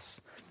one pass.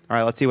 All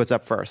right, let's see what's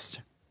up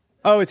first.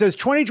 Oh, it says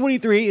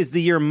 2023 is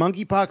the year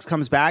monkeypox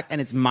comes back, and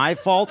it's my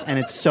fault, and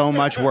it's so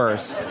much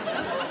worse.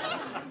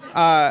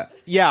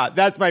 Yeah,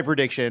 that's my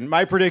prediction.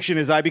 My prediction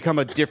is I become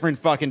a different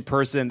fucking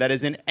person that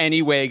is in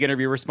any way going to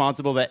be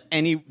responsible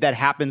that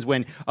happens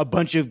when a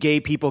bunch of gay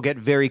people get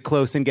very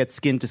close and get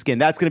skin to skin.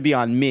 That's going to be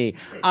on me.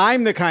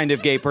 I'm the kind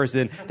of gay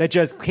person that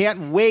just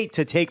can't wait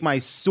to take my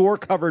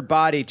sore-covered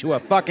body to a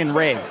fucking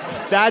rave.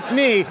 That's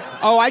me.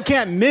 Oh, I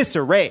can't miss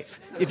a rave.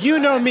 If you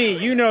know me,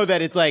 you know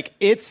that it's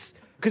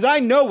because I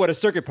know what a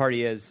circuit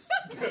party is.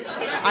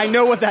 I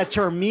know what that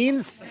term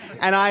means,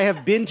 and I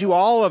have been to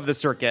all of the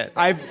circuit.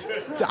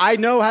 I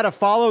know how to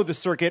follow the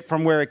circuit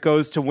from where it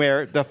goes to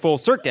where the full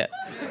circuit,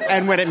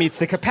 and when it meets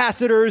the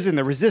capacitors and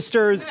the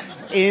resistors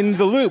in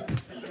the loop,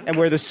 and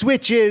where the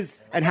switch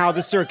is, and how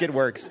the circuit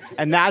works.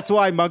 And that's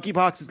why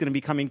monkeypox is going to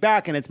be coming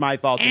back, and it's my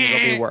fault, and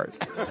it'll be worse.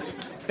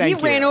 Thank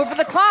you. Ran over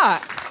the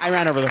clock. I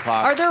ran over the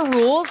clock. Are there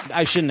rules?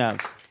 I shouldn't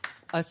have.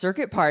 A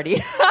circuit party.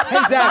 Hey,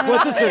 Zach,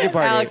 what's a circuit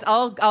party? Alex,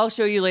 I'll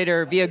show you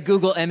later via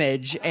Google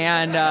image,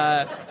 and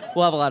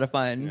we'll have a lot of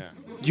fun. Yeah.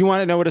 Do you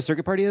want to know what a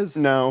circuit party is?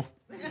 No.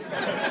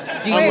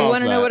 Do you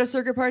want to know what a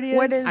circuit party is?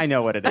 What is? I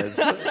know what it is.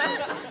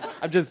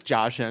 I'm just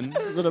joshing.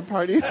 Is it a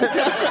party?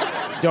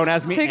 Don't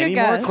ask me Take any a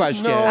guess. more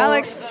questions. No.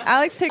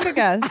 Alex, take a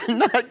guess. I'm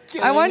not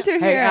kidding. I want to hear.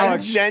 Hey,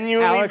 Alex, I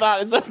genuinely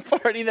thought it's a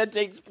party that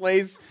takes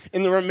place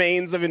in the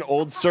remains of an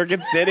old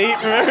Circuit City.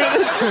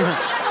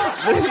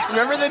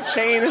 Remember the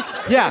chain?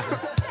 Yeah.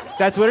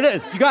 That's what it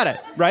is. You got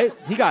it, right?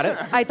 He got it.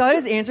 I thought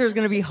his answer was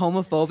going to be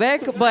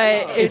homophobic,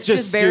 but it's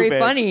just very stupid.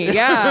 funny.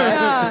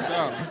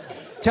 Yeah.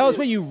 Tell us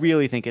what you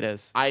really think it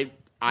is.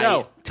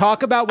 No.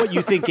 Talk about what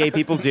you think gay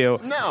people do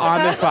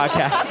on this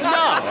podcast.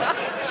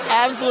 No.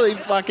 Absolutely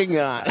fucking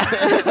not.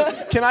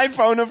 Can I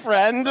phone a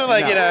friend? No.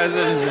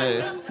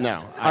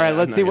 No. All right,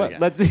 let's see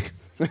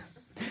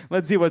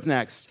what's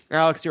next.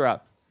 Alex, you're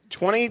up.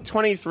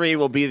 2023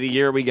 will be the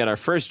year we get our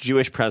first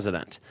Jewish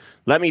president.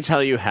 Let me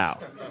tell you how.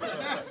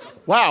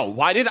 Wow,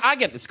 why did I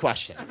get this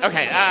question?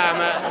 Okay,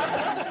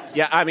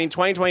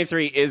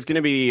 2023 is going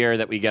to be the year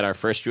that we get our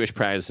first Jewish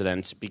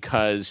president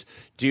because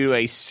due to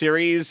a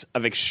series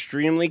of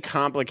extremely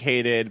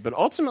complicated but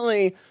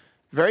ultimately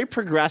very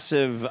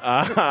progressive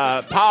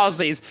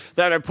policies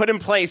that are put in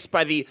place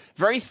by the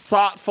very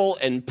thoughtful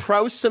and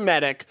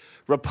pro-Semitic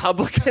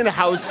Republican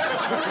House,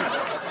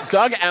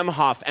 Doug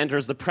Emhoff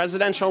enters the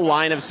presidential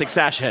line of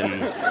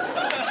succession.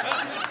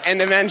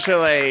 And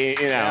eventually,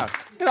 It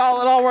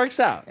all works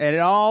out. And it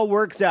all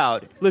works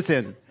out.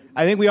 Listen,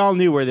 I think we all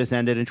knew where this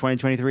ended in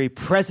 2023.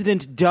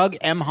 President Doug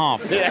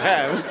Emhoff.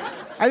 Yeah.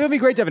 I think it'd be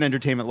great to have an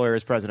entertainment lawyer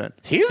as president.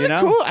 He's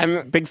cool. I'm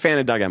a big fan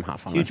of Doug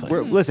Emhoff,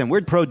 honestly.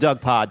 We're pro Doug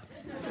pod.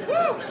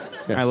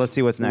 Yes. All right, let's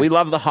see what's next. We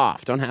love the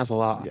Hoff. Don't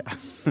hassle off. Yeah.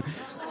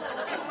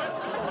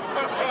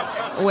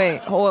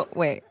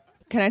 Wait.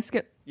 Can I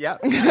skip? Yeah.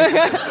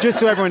 Just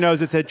so everyone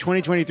knows, it said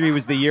 2023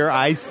 was the year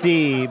I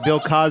see Bill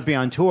Cosby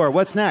on tour.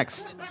 What's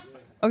next?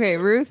 Okay,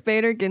 Ruth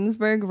Bader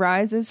Ginsburg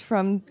rises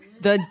from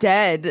the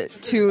dead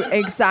to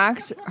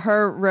exact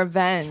her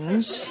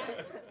revenge.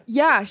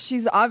 Yeah,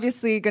 she's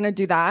obviously going to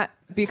do that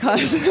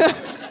because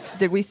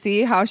did we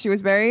see how she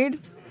was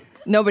buried?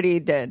 Nobody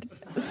did.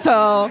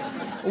 So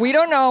we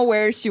don't know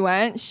where she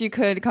went. She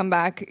could come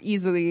back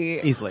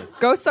easily.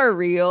 Ghosts are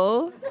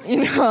real,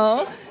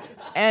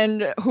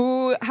 And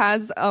who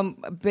has a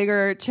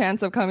bigger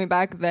chance of coming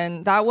back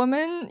than that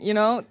woman?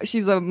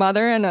 She's a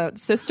mother and a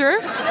sister.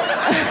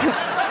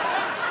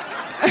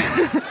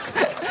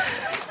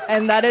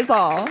 And that is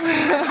all.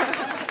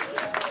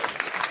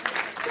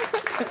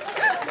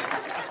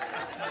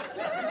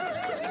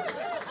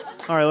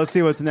 All right, let's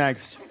see what's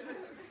next.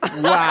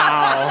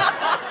 Wow.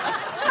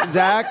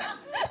 Zach?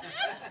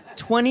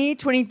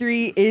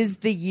 2023 is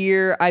the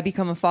year I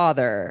become a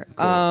father,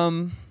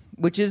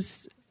 which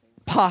is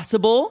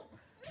possible,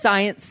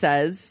 science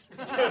says.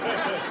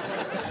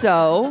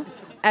 So,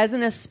 as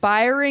an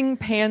aspiring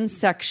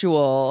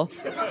pansexual,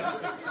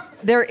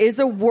 there is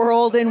a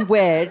world in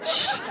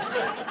which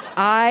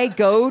I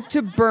go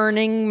to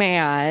Burning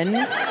Man,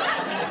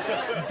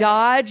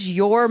 dodge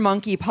your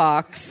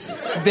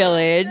monkeypox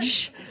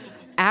village,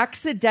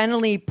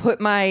 accidentally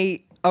put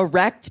my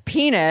erect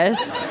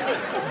penis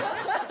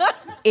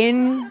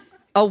in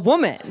a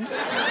woman.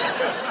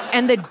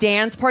 And the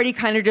dance party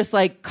kind of just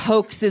like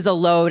coaxes a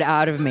load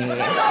out of me.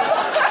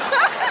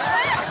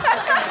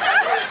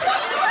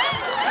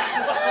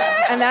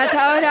 And that's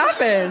how it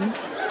happened.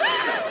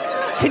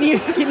 Can you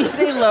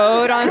say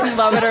load on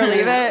Love It or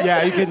Leave It?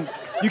 Yeah, you can.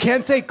 You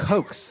can't say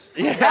coax.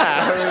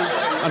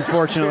 Yeah.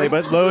 Unfortunately,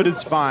 but load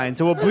is fine.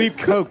 So we'll bleep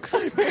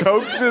coax.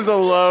 Coax is a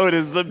load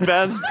is the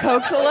best.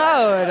 Coax a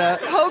load.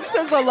 Coax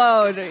is a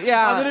load.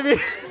 Yeah. I'm gonna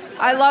be.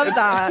 I love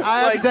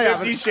that. It's like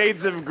 50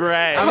 Shades of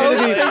Grey.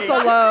 Coax is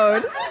a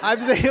load.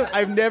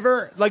 I've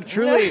never, like,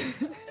 truly,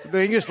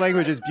 the English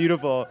language is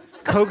beautiful.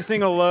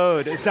 Coaxing a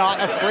load is not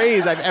a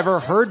phrase I've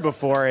ever heard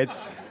before.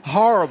 It's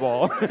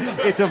horrible.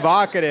 It's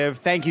evocative.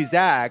 Thank you,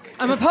 Zach.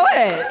 I'm a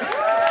poet.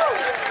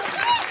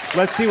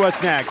 Let's see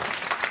what's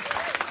next.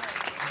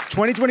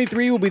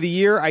 2023 will be the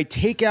year I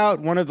take out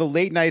one of the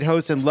late night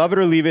hosts and Love It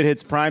or Leave It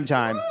hits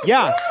primetime.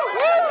 Yeah.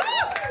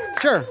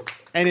 Sure.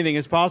 Anything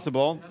is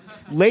possible.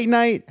 Late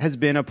night has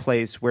been a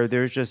place where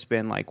there's just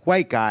been like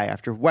white guy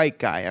after white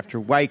guy after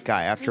white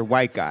guy after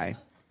white guy.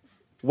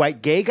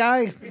 White gay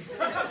guy?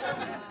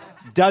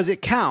 Does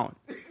it count?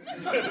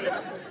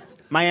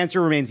 My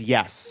answer remains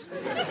yes.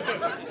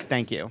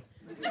 Thank you.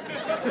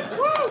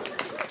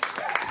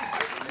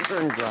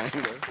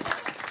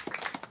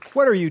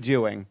 What are you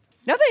doing?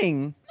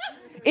 Nothing.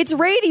 It's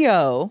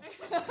radio.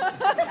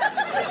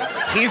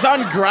 He's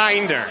on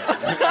Grindr.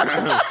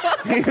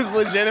 He's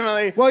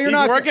legitimately. Well, you're he's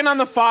not working on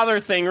the father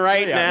thing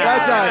right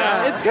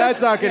now.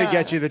 That's not going to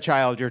get you the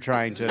child you're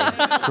trying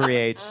to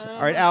create.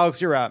 All right,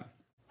 Alex, you're up.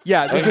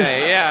 Yeah, this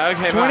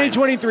is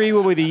 2023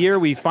 will be the year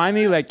we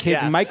finally let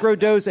kids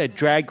microdose at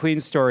Drag Queen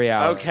Story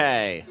Hour.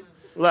 Okay.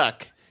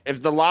 Look,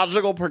 if the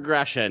logical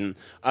progression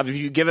of if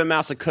you give a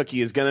mouse a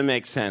cookie is going to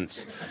make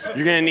sense,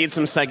 you're going to need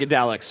some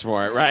psychedelics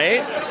for it,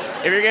 right?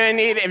 If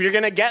you're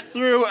going to get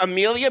through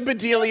Amelia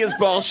Bedelia's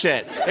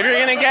bullshit, if you're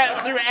going to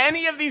get through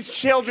any of these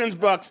children's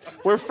books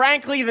where,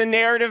 frankly, the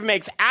narrative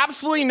makes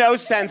absolutely no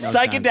sense,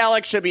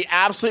 psychedelics should be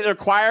absolutely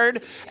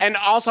required. And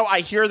also, I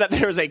hear that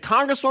there's a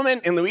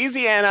congresswoman in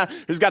Louisiana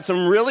who's got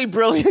some really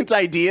brilliant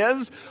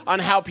ideas on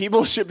how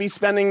people should be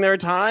spending their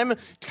time.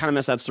 Kind of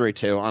missed that story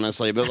too,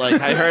 honestly, but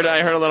like I heard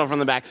a little from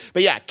the back.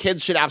 But yeah,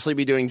 kids should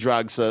absolutely be doing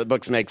drugs so the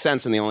books make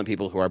sense, and the only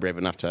people who are brave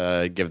enough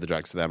to give the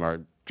drugs to them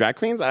are drag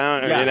queens?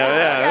 I don't know.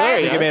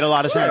 I think it made a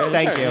lot of sense.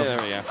 Thank you.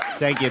 There we go.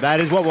 Thank you.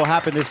 That is what will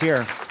happen this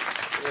year.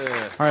 All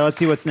right, let's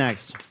see what's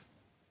next.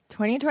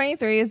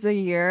 2023 is the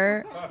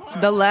year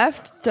the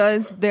left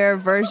does their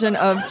version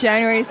of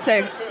January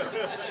 6th.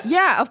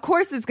 Yeah, of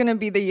course it's going to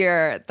be the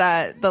year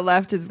that the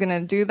left is going to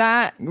do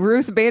that.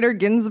 Ruth Bader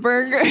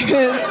Ginsburg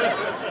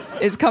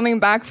is coming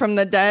back from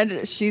the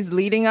dead. She's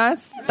leading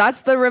us.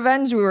 That's the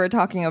revenge we were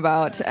talking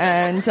about.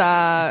 And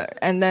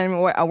then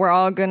we're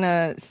all going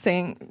to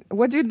sing.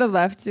 What did the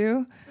left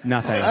do?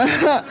 Nothing.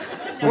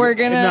 We're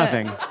going to...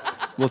 Nothing.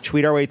 We'll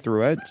tweet our way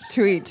through it.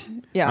 Tweet.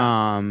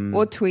 Yeah.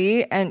 We'll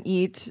tweet and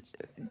eat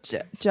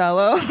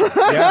Jell-O.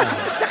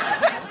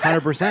 Yeah.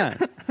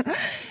 100%.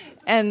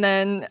 And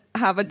then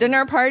have a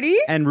dinner party.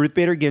 And Ruth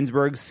Bader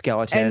Ginsburg's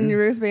skeleton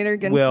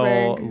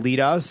will lead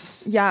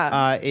us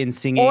in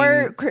singing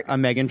a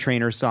Meghan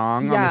Trainor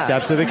song on the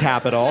steps of the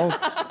Capitol.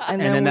 and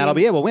then that'll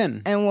be it. We'll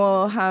win. And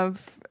we'll have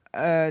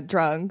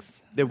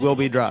drugs. There will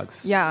be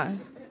drugs. Yeah.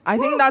 I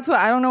think that's what...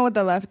 I don't know what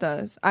the left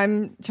does.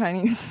 I'm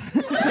Chinese.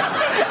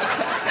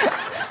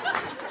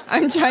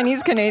 I'm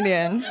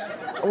Chinese-Canadian.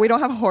 We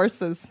don't have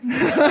horses.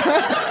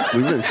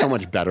 We've been so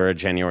much better at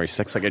January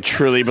 6th. Like, I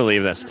truly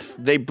believe this.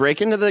 They break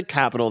into the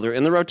Capitol, they're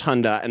in the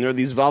rotunda, and there are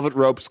these velvet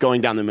ropes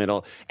going down the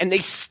middle, and they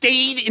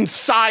stayed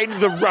inside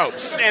the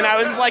ropes. And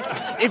I was like,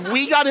 if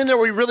we got in there,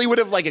 we really would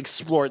have, like,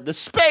 explored the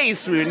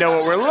space. We would know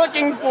what we're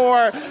looking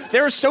for.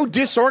 They were so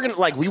disorganized.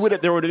 Like,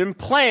 there would have been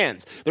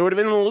plans. There would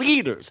have been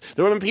leaders.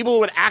 There would have been people who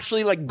would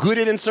actually, like, good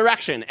at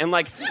insurrection. And,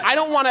 like, I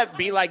don't want to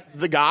be, like,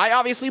 the guy,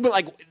 obviously, but,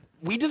 like...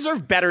 we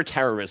deserve better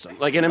terrorism,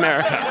 like in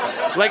America.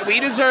 Like, we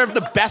deserve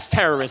the best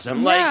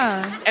terrorism. Like,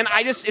 and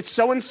it's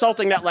so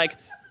insulting that, like,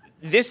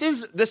 this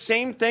is the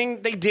same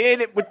thing they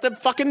did with the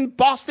fucking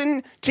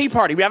Boston Tea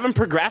Party. We haven't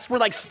progressed. We're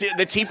like,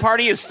 the Tea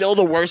Party is still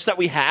the worst that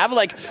we have.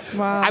 Like,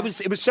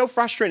 it was so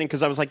frustrating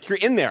because I was like, you're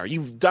in there.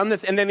 You've done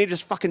this. And then they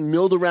just fucking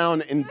milled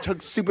around and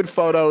took stupid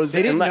photos.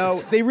 They didn't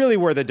know. They really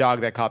were the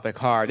dog that caught the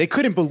car. They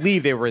couldn't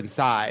believe they were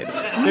inside.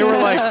 They were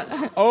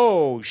like,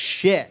 oh,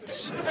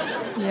 shit.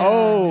 Yeah.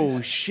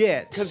 Oh,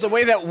 shit. Because the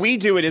way that we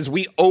do it is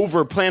we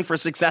over-plan for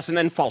success and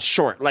then fall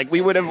short. Like, we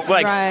would have,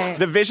 like,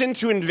 the vision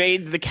to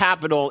invade the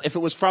Capitol, if it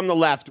was from the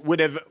left, would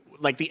have,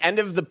 like, the end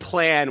of the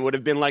plan would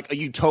have been like a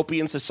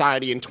utopian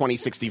society in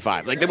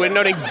 2065. Like, they would have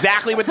known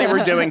exactly what they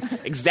were doing,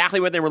 exactly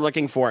what they were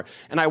looking for.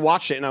 And I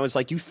watched it and I was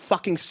like, you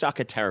fucking suck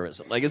at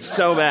terrorism. Like, it's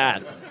so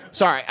bad.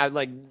 Sorry, I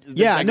like...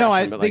 Yeah, no,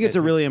 I think it's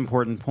a really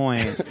important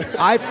point.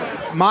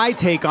 My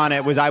take on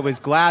it was I was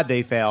glad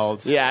they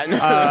failed. Yeah.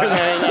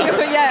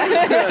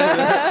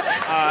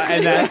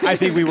 And that I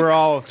think we were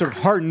all sort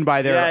of heartened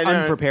by their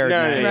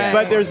unpreparedness. No.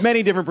 But there's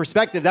many different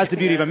perspectives. That's the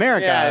beauty of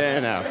America. Yeah,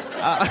 no.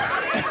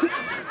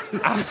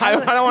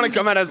 I don't want to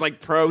come out as like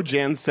pro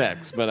Jan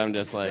 6, but I'm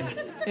just like,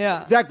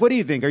 Yeah. Zach, what do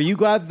you think? Are you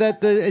glad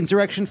that the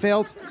insurrection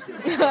failed?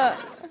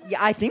 Yeah,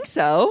 I think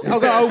so.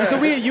 Okay,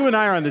 so you and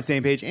I are on the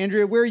same page.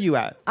 Andrea, where are you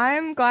at?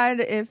 I'm glad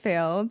it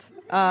failed.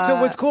 So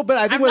what's cool, but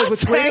I think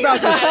what's great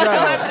about this show,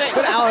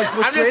 but Alex,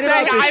 what's I'm great just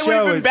saying about this I show would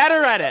have been is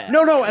better at it.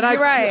 No, and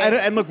You're right.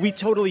 and look, we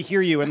totally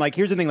hear you. And like,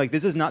 here's the thing: like,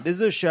 this is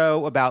a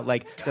show about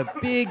like the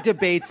big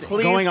debates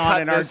going on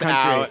cut in our this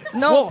country. out.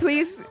 No, Well,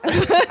 please.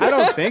 I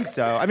don't think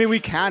so. I mean, we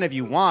can if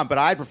you want, but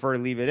I prefer to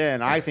leave it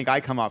in. I think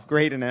I come off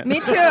great in it. Me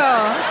too.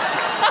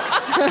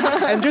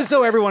 And just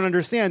so everyone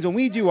understands, when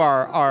we do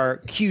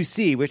our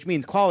QC, which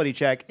means quality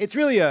check, it's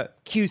really a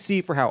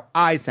QC for how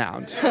I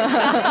sound.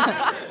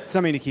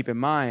 Something to keep in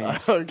mind.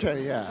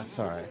 Okay, yeah,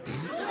 sorry.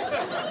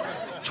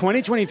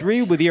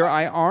 2023 with your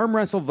I arm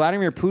wrestle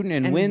Vladimir Putin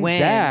and win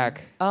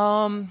Zach.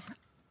 I'm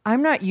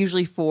not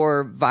usually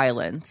for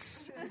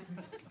violence,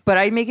 but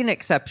I make an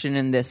exception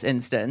in this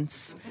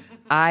instance.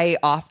 I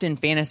often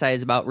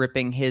fantasize about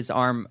ripping his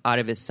arm out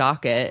of his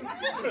socket,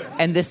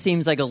 and this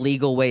seems like a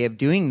legal way of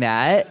doing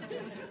that.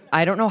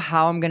 I don't know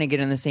how I'm going to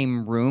get in the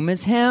same room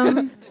as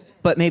him,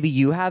 but maybe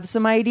you have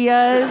some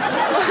ideas.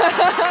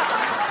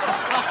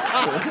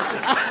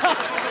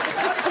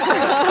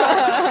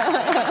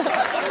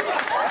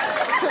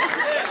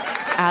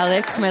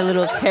 Alex, my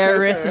little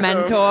terrorist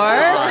mentor.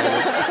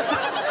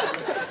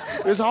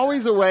 There's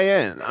always a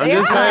way in. I'm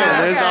just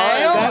saying. There's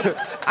always.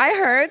 I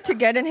heard to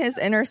get in his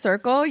inner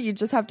circle, you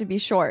just have to be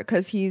short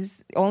because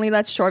he's only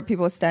lets short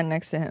people stand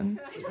next to him.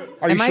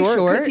 Are you Am I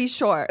short? Because he's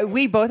short.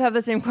 We both have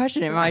the same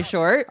question. Am I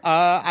short?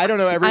 I don't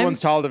know. Everyone's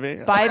tall to me.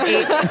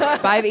 5'8",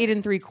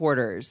 5'8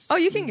 3/4. Oh,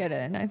 you can get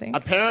in, I think.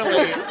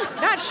 Apparently.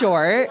 Not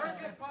short.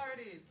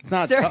 It's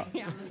not Sir, tall.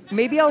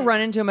 maybe I'll run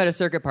into him at a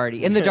circuit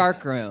party in the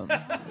dark room.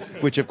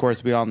 Which, of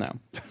course, we all know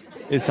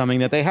is something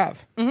that they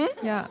have.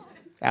 Mm-hmm. Yeah.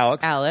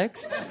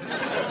 Alex,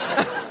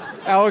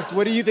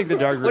 what do you think the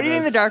dark room is? What do you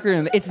think the dark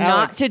room? It's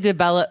not to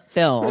develop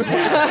film. Is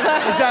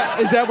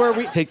that where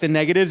we take the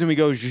negatives and we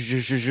go zh, zh,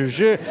 zh, zh,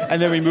 zh,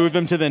 and then we move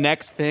them to the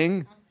next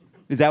thing?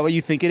 Is that what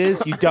you think it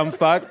is, you dumb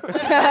fuck?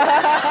 Because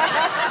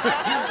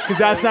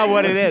that's not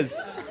what it is.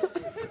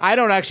 I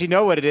don't actually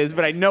know what it is,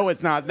 but I know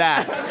it's not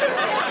that.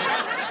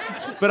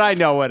 But I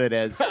know what it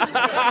is.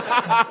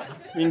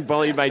 Being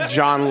bullied by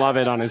John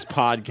Lovett on his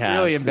podcast.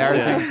 Really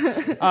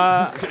embarrassing.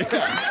 Yeah.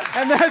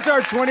 And that's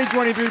our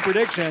 2023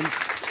 predictions.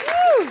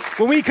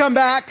 When we come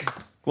back,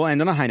 we'll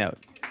end on a high note.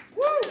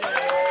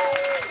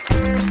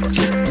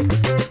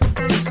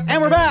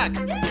 And we're back.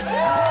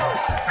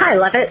 Hi,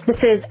 Lovett.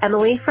 This is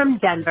Emily from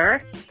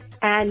Denver.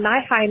 And my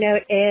high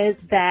note is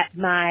that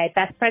my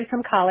best friend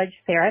from college,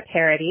 Sarah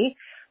Parody,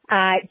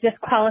 just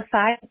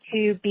qualified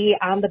to be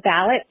on the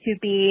ballot to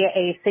be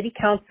a city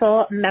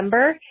council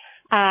member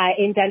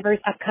in Denver's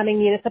upcoming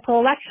municipal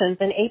elections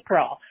in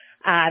April.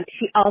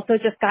 She also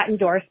just got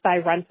endorsed by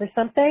Run for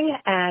Something,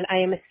 and I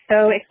am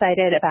so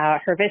excited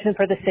about her vision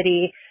for the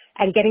city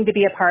and getting to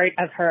be a part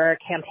of her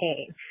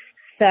campaign.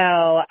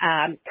 So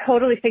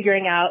totally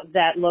figuring out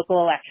that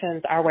local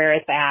elections are where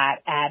it's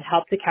at and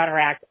help to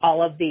counteract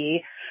all of the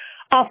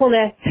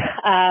awfulness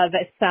of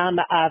some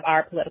of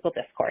our political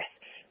discourse.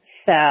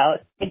 So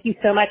thank you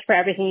so much for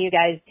everything you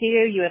guys do.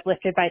 You have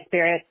lifted my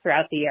spirits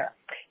throughout the year.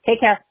 Take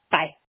care.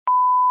 Bye.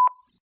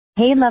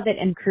 Hey, Lovett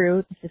and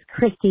crew. This is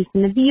Christy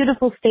from the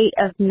beautiful state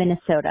of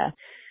Minnesota.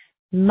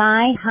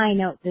 My high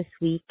note this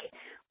week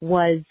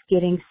was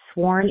getting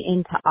sworn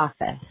into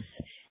office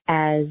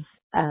as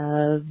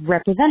a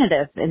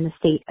representative in the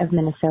state of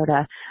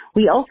Minnesota.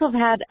 We also have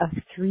had a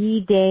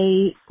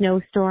 3-day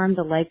snowstorm,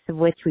 the likes of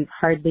which we've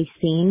hardly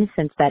seen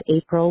since that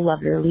April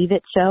Love It or Leave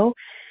It show.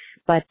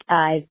 But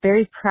I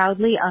very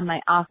proudly on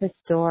my office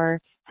door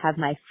have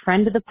my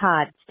Friend of the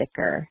Pod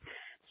sticker.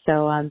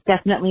 So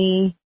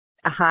definitely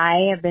a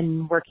high I've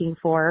been working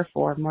for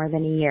more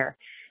than a year.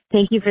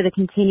 Thank you for the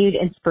continued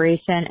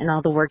inspiration and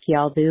all the work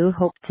y'all do.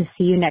 Hope to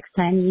see you next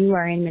time you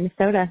are in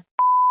Minnesota.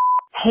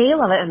 Hey,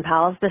 Lovett and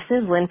pals. This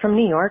is Lynn from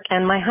New York,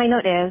 and my high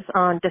note is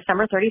on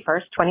December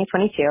 31st,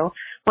 2022,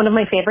 one of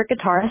my favorite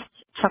guitarists,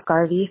 Chuck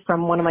Garvey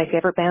from one of my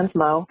favorite bands,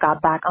 Mo,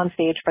 got back on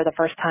stage for the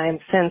first time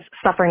since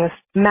suffering this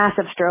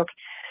massive stroke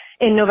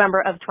in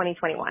November of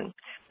 2021.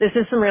 This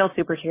is some real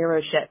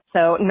superhero shit.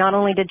 So not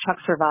only did Chuck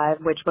survive,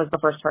 which was the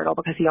first hurdle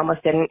because he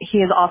almost didn't,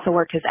 he has also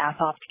worked his ass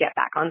off to get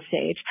back on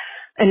stage.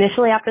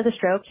 Initially after the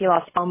stroke, he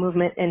lost all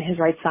movement in his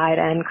right side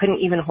and couldn't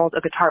even hold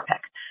a guitar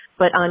pick.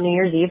 But on New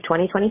Year's Eve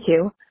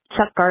 2022,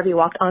 Chuck Garvey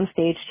walked on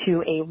stage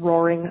to a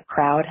roaring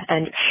crowd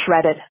and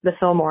shredded the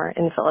Fillmore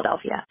in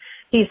Philadelphia.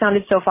 He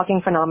sounded so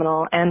fucking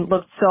phenomenal and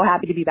looked so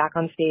happy to be back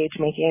on stage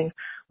making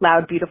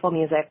loud, beautiful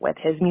music with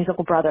his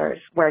musical brothers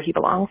where he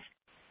belongs.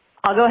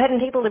 I'll go ahead and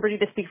take the liberty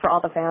to speak for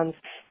all the fans.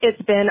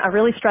 It's been a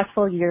really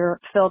stressful year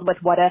filled with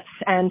what ifs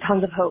and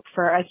tons of hope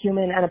for a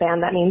human and a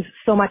band that means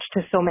so much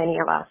to so many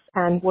of us.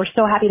 And we're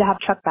so happy to have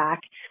Chuck back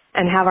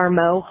and have our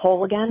Mo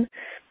whole again.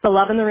 The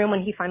love in the room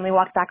when he finally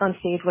walked back on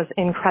stage was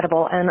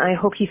incredible, and I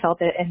hope he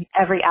felt it in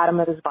every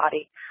atom of his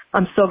body.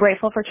 I'm so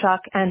grateful for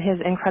Chuck and his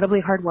incredibly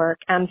hard work,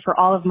 and for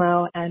all of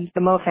Mo and the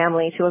Mo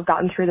family to have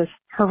gotten through this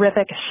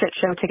horrific shit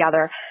show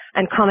together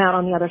and come out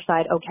on the other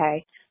side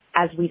okay,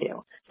 as we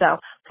do. So,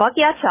 fuck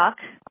yeah, Chuck.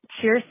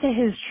 Cheers to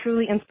his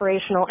truly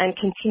inspirational and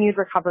continued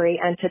recovery,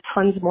 and to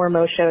tons more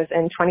Mo shows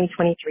in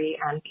 2023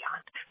 and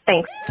beyond.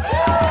 Thanks.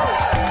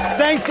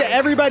 Thanks to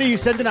everybody who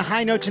sent in a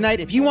high note tonight.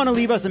 If you want to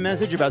leave us a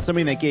message about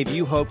something that gave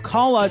you hope,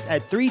 call us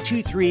at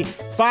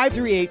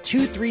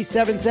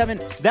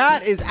 323-538-2377.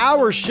 That is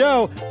our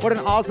show. What an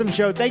awesome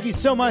show. Thank you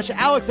so much,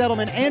 Alex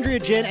Edelman, Andrea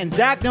Jin, and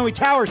Zach Noe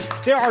Towers.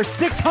 There are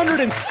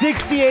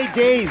 668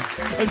 days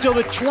until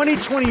the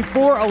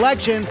 2024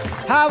 elections.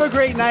 Have a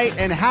great night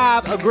and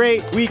have a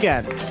great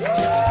weekend.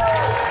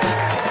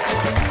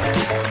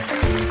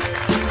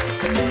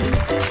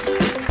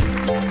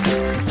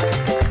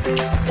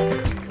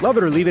 Love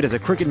It or Leave It is a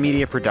Crooked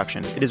Media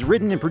production. It is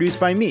written and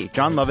produced by me,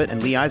 John Lovett,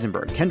 and Lee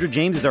Eisenberg. Kendra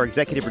James is our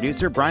executive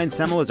producer, Brian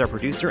Semmel is our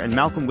producer, and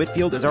Malcolm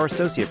Whitfield is our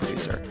associate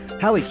producer.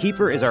 Hallie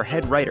Kiefer is our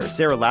head writer.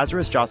 Sarah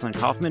Lazarus, Jocelyn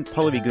Kaufman,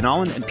 Pallavi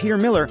Gunalan, and Peter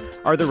Miller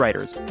are the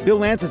writers. Bill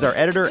Lance is our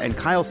editor, and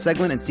Kyle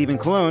Seglin and Stephen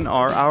Colon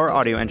are our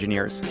audio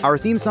engineers. Our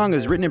theme song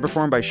is written and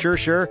performed by Sure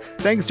Sure.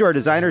 Thanks to our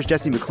designers,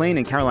 Jesse McLean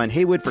and Caroline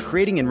Haywood, for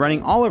creating and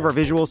running all of our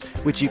visuals,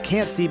 which you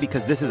can't see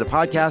because this is a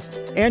podcast.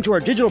 And to our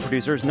digital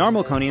producers, Nar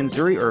Melkonian,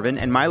 Zuri Irvin,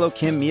 and Milo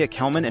Kim, Mia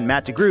Kelman, and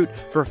Matt DeGroot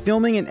for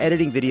filming and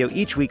editing video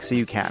each week so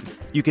you can.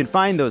 You can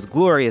find those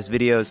glorious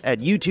videos at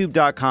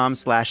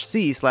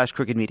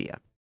youtube.com/c/crookedmedia.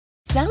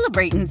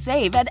 Celebrate and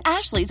save at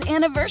Ashley's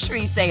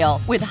Anniversary Sale.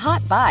 With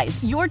Hot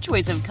Buys, your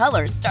choice of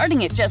colors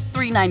starting at just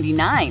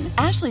 $3.99.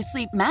 Ashley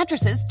Sleep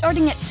mattresses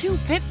starting at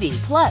 $2.50.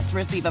 Plus,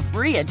 receive a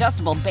free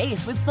adjustable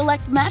base with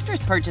select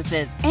mattress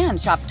purchases. And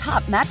shop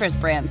top mattress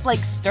brands like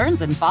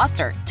Stearns &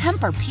 Foster,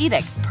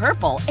 Tempur-Pedic,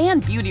 Purple,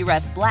 and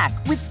Beautyrest Black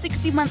with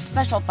 60-month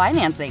special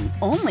financing.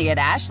 Only at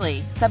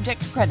Ashley.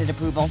 Subject to credit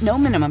approval. No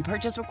minimum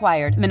purchase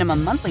required.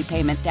 Minimum monthly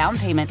payment, down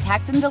payment,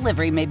 tax, and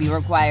delivery may be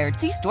required.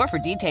 See store for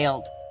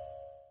details.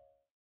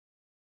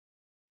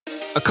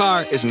 A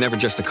car is never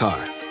just a car.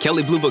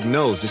 Kelley Blue Book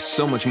knows it's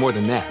so much more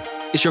than that.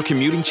 It's your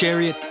commuting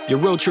chariot, your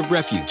road trip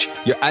refuge,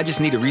 your I just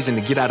need a reason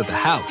to get out of the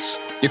house.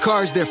 Your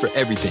car is there for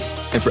everything.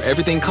 And for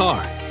everything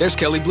car, there's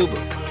Kelley Blue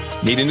Book.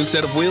 Need a new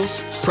set of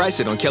wheels?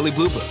 Price it on Kelley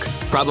Blue Book.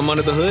 Problem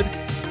under the hood?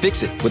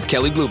 Fix it with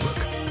Kelley Blue Book.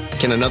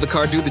 Can another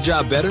car do the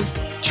job better?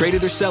 Trade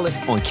it or sell it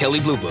on Kelley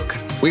Blue Book.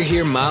 We're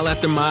here mile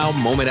after mile,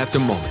 moment after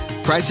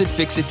moment. Price it,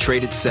 fix it,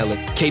 trade it, sell it.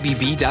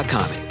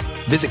 KBB.com it.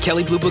 Visit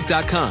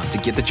KelleyBlueBook.com to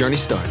get the journey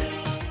started.